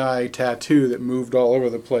CGI tattoo that moved all over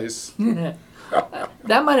the place.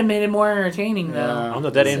 That might have made it more entertaining, though. Yeah. I don't know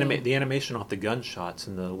that the animation off the gunshots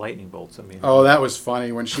and the lightning bolts. I mean. Oh, that was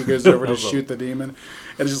funny when she goes over to Those are- shoot the demon,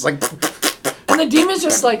 and it's just like, And the demon's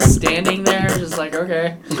just like standing there, just like,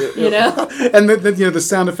 okay. You know? and the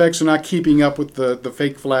sound effects are not keeping up with the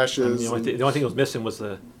fake I mean, flashes. the only thing that was missing was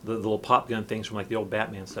the little pop gun things from like the old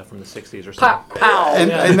Batman stuff from the '60s or something. Pop, pow. And,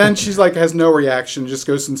 yeah. and then she's like has no reaction, just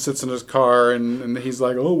goes and sits in his car, and he's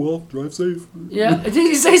like, "Oh well, drive safe." Yeah. Did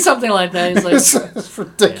he say something like that? He's like, It's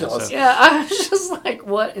ridiculous. yeah, I was just like,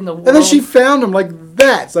 what in the world? And then she found him like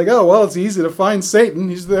that. It's like, oh well, it's easy to find Satan.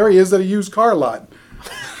 There he is at a used car lot.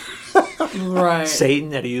 Right.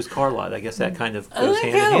 Satan at a used car lot. I guess that kind of I goes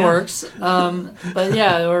think hand in that hand. works. But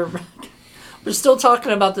yeah, we're still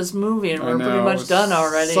talking about this movie, and I we're pretty know, much it's done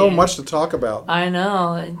already. So much to talk about. I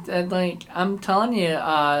know. And like I'm telling you,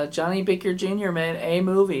 Johnny Baker Jr. made a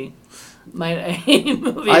movie. Made a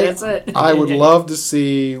movie. That's it. I would love to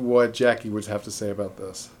see what Jackie would have to say about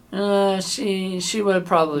this. She would have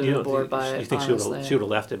probably You been know, bored by it. You think honestly. she would have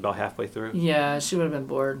left it about halfway through? Yeah, she would have been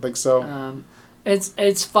bored. I think so.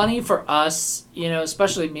 It's funny for us, you know,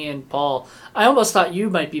 especially me and Paul. I almost thought you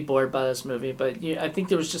might be bored by this movie, but I think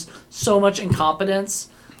there was just so much incompetence.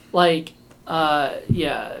 Like, I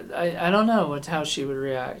don't know how she would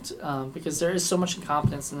react because there is so much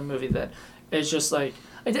incompetence in the movie that it's just like.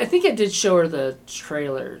 I think I did show her the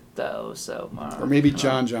trailer though, so. Or maybe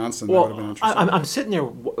John Johnson. That would have been Well, interesting. I'm sitting there,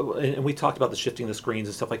 and we talked about the shifting the screens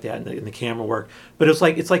and stuff like that, and the camera work. But it's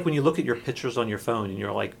like when you look at your pictures on your phone, and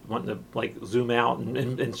you're like wanting to like zoom out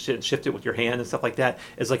and shift it with your hand and stuff like that.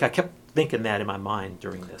 It's like I kept thinking that in my mind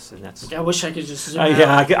during this, and that's. I wish I could just zoom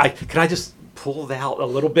Yeah, out. can I just pull it out a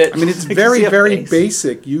little bit? I mean, it's so I can very, see a very face?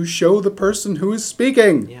 basic. You show the person who is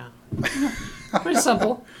speaking. Yeah, Pretty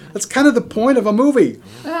simple. That's kind of the point of a movie.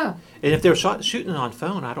 Yeah. and if they're shooting it on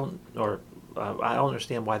phone, I don't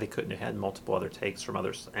understand why they couldn't have had multiple other takes from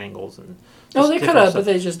other angles and. No, just they could different have, stuff. but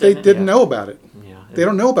they just They didn't. didn't know about it. Yeah, They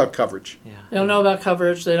don't know about coverage. Yeah, They don't know about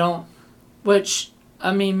coverage. They don't. Which,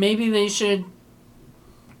 I mean, maybe they should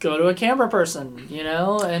go to a camera person, you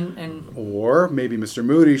know, and Or maybe Mr.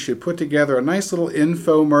 Moody should put together a nice little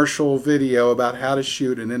infomercial video about how to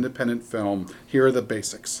shoot an independent film. Here are the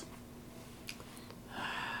basics.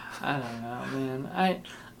 I don't know, man.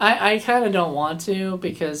 I kind of don't want to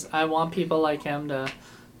because I want people like him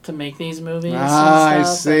to make these movies I and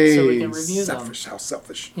stuff, see. so we can review Selfish. How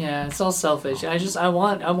selfish. them. Yeah, it's all selfish. I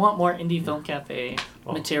want more indie film cafe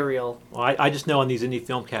material. Well, I just know on these indie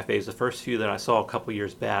film cafes, the first few that I saw a couple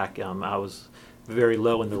years back, I was very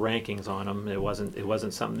low in the rankings on them. It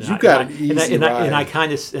wasn't something. You got an easy and ride. I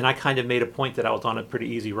kind of made a point that I was on a pretty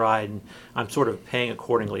easy ride, and I'm sort of paying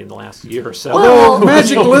accordingly in the last year or so. Well, Well,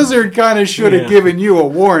 Magic Lizard kind of should have Yeah. given you a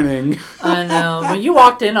warning I know, but you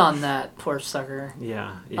walked in on that, poor sucker.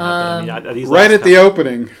 yeah. But I mean, these right last at the couple-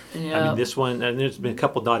 opening. Yeah. I mean, this one, and there's been a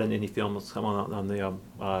couple not in indie films come on the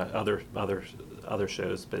other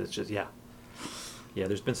shows, but it's just yeah.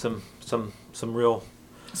 There's been some real.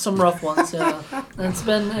 Some rough ones, yeah. It's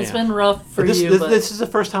Yeah. been rough for But you, but this is the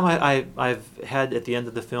first time I've had at the end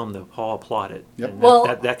of the film the Paul applauded. Yep. And well,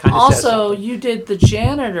 that kind of says also something. you did the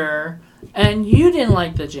janitor, and you didn't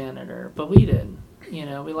like the janitor, but we did. You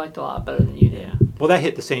know, we liked a lot better than you did. Well, that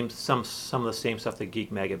hit some of the same stuff that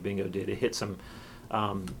Geek Mega Bingo did. It hit some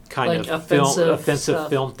kind Like of offensive stuff.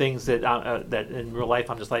 film things that that in real life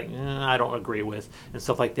I'm just like I don't agree with and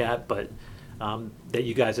stuff like that. But that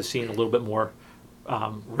you guys have seen a little bit more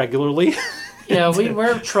regularly. Yeah,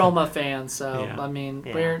 we're Troma fans, so Yeah. I mean,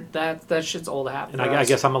 Yeah. that shit's old hat. And for I us.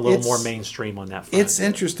 guess I'm a little It's- more mainstream on that front. It's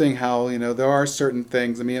interesting how, there are certain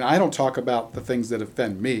things. I mean, I don't talk about the things that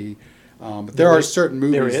offend me, but there are certain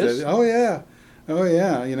movies there is? that, oh yeah. Oh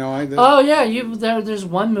yeah, Oh yeah, there's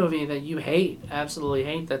one movie that you hate, absolutely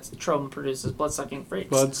hate. That's Troma produces, Bloodsucking Freaks.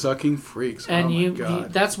 Blood-sucking freaks. And oh my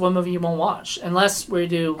God. that's one movie you won't watch unless we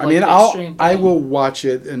do. Like, I mean, the I extreme will watch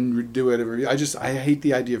it and do it. I hate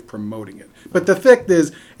the idea of promoting it. But the fact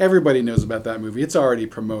is, everybody knows about that movie. It's already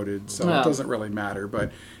promoted, so Yeah. it doesn't really matter.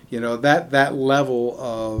 But that level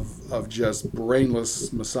of just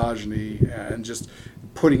brainless misogyny and just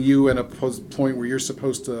putting you in a point where you're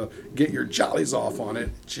supposed to get your jollies off on it,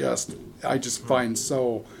 I just find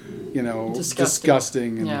so,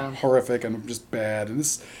 disgusting and Yeah. horrific and just bad. And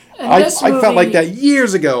this, And I this felt like movie- that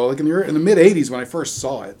years ago, like in the mid '80s when I first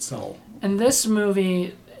saw it. So In this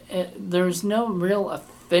movie, there's no real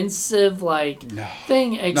offensive No,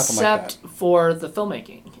 thing like except for the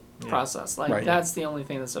filmmaking Yeah. process. Like Right. that's the only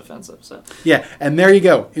thing that's offensive. So yeah, and there you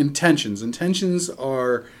go. Intentions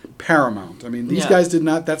are paramount. I mean, these Yeah. guys did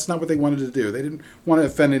not. That's not what they wanted to do. They didn't want to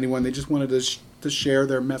offend anyone. They just wanted to share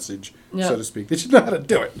their message, Yeah. so to speak. They should know how to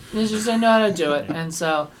do it. they just didn't know how to do it, and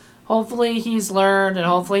so hopefully he's learned, and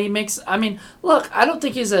hopefully he makes. I mean, look, I don't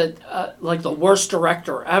think he's like the worst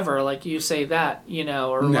director ever, like you say that,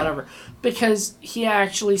 or No. whatever, because he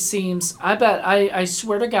actually seems. I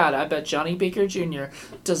swear to God, I bet Johnny Baker Jr.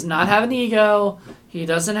 does not have an ego. He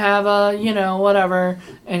doesn't have a, whatever,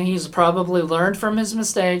 and he's probably learned from his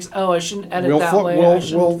mistakes. Oh, I shouldn't edit that way. I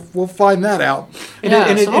shouldn't- We'll find that out. And, Yeah, it,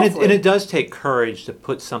 and, so it, and, it, hopefully. and it does take courage to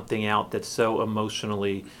put something out that's so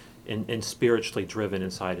emotionally and spiritually driven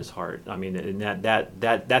inside his heart. I mean, and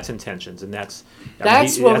that's intentions, and that's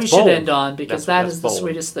That's what we should bold. end on, because That's that is the bold.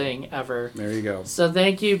 sweetest thing ever. There you go. So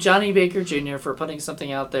thank you, Johnny Baker Jr., for putting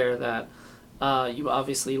something out there that you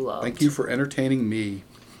obviously love. Thank you for entertaining me.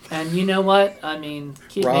 And you know what? I mean,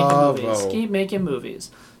 keep Bravo. making movies. Keep making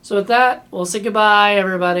movies. So with that, we'll say goodbye,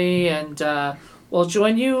 everybody, and we'll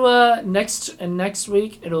join you next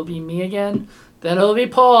week. It'll be me again. Then it'll be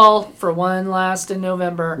Paul for one last in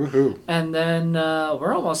November. Woohoo! And then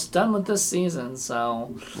we're almost done with this season,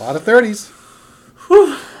 so A lot of 30s.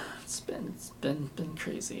 it's been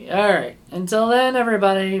crazy. All right. Until then,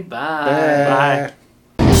 everybody. Bye.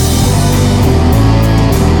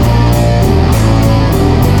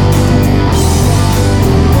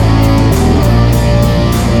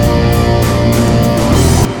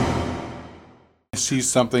 I see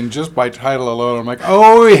something just by title alone. I'm like,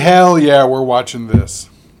 oh hell yeah, we're watching this.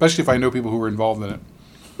 Especially if I know people who were involved in it.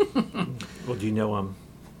 Well, do you know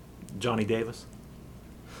Johnny Davis?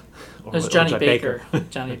 Or It's was Johnny that Baker.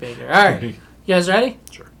 Johnny Baker. All right. You guys ready?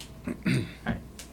 Sure. All right.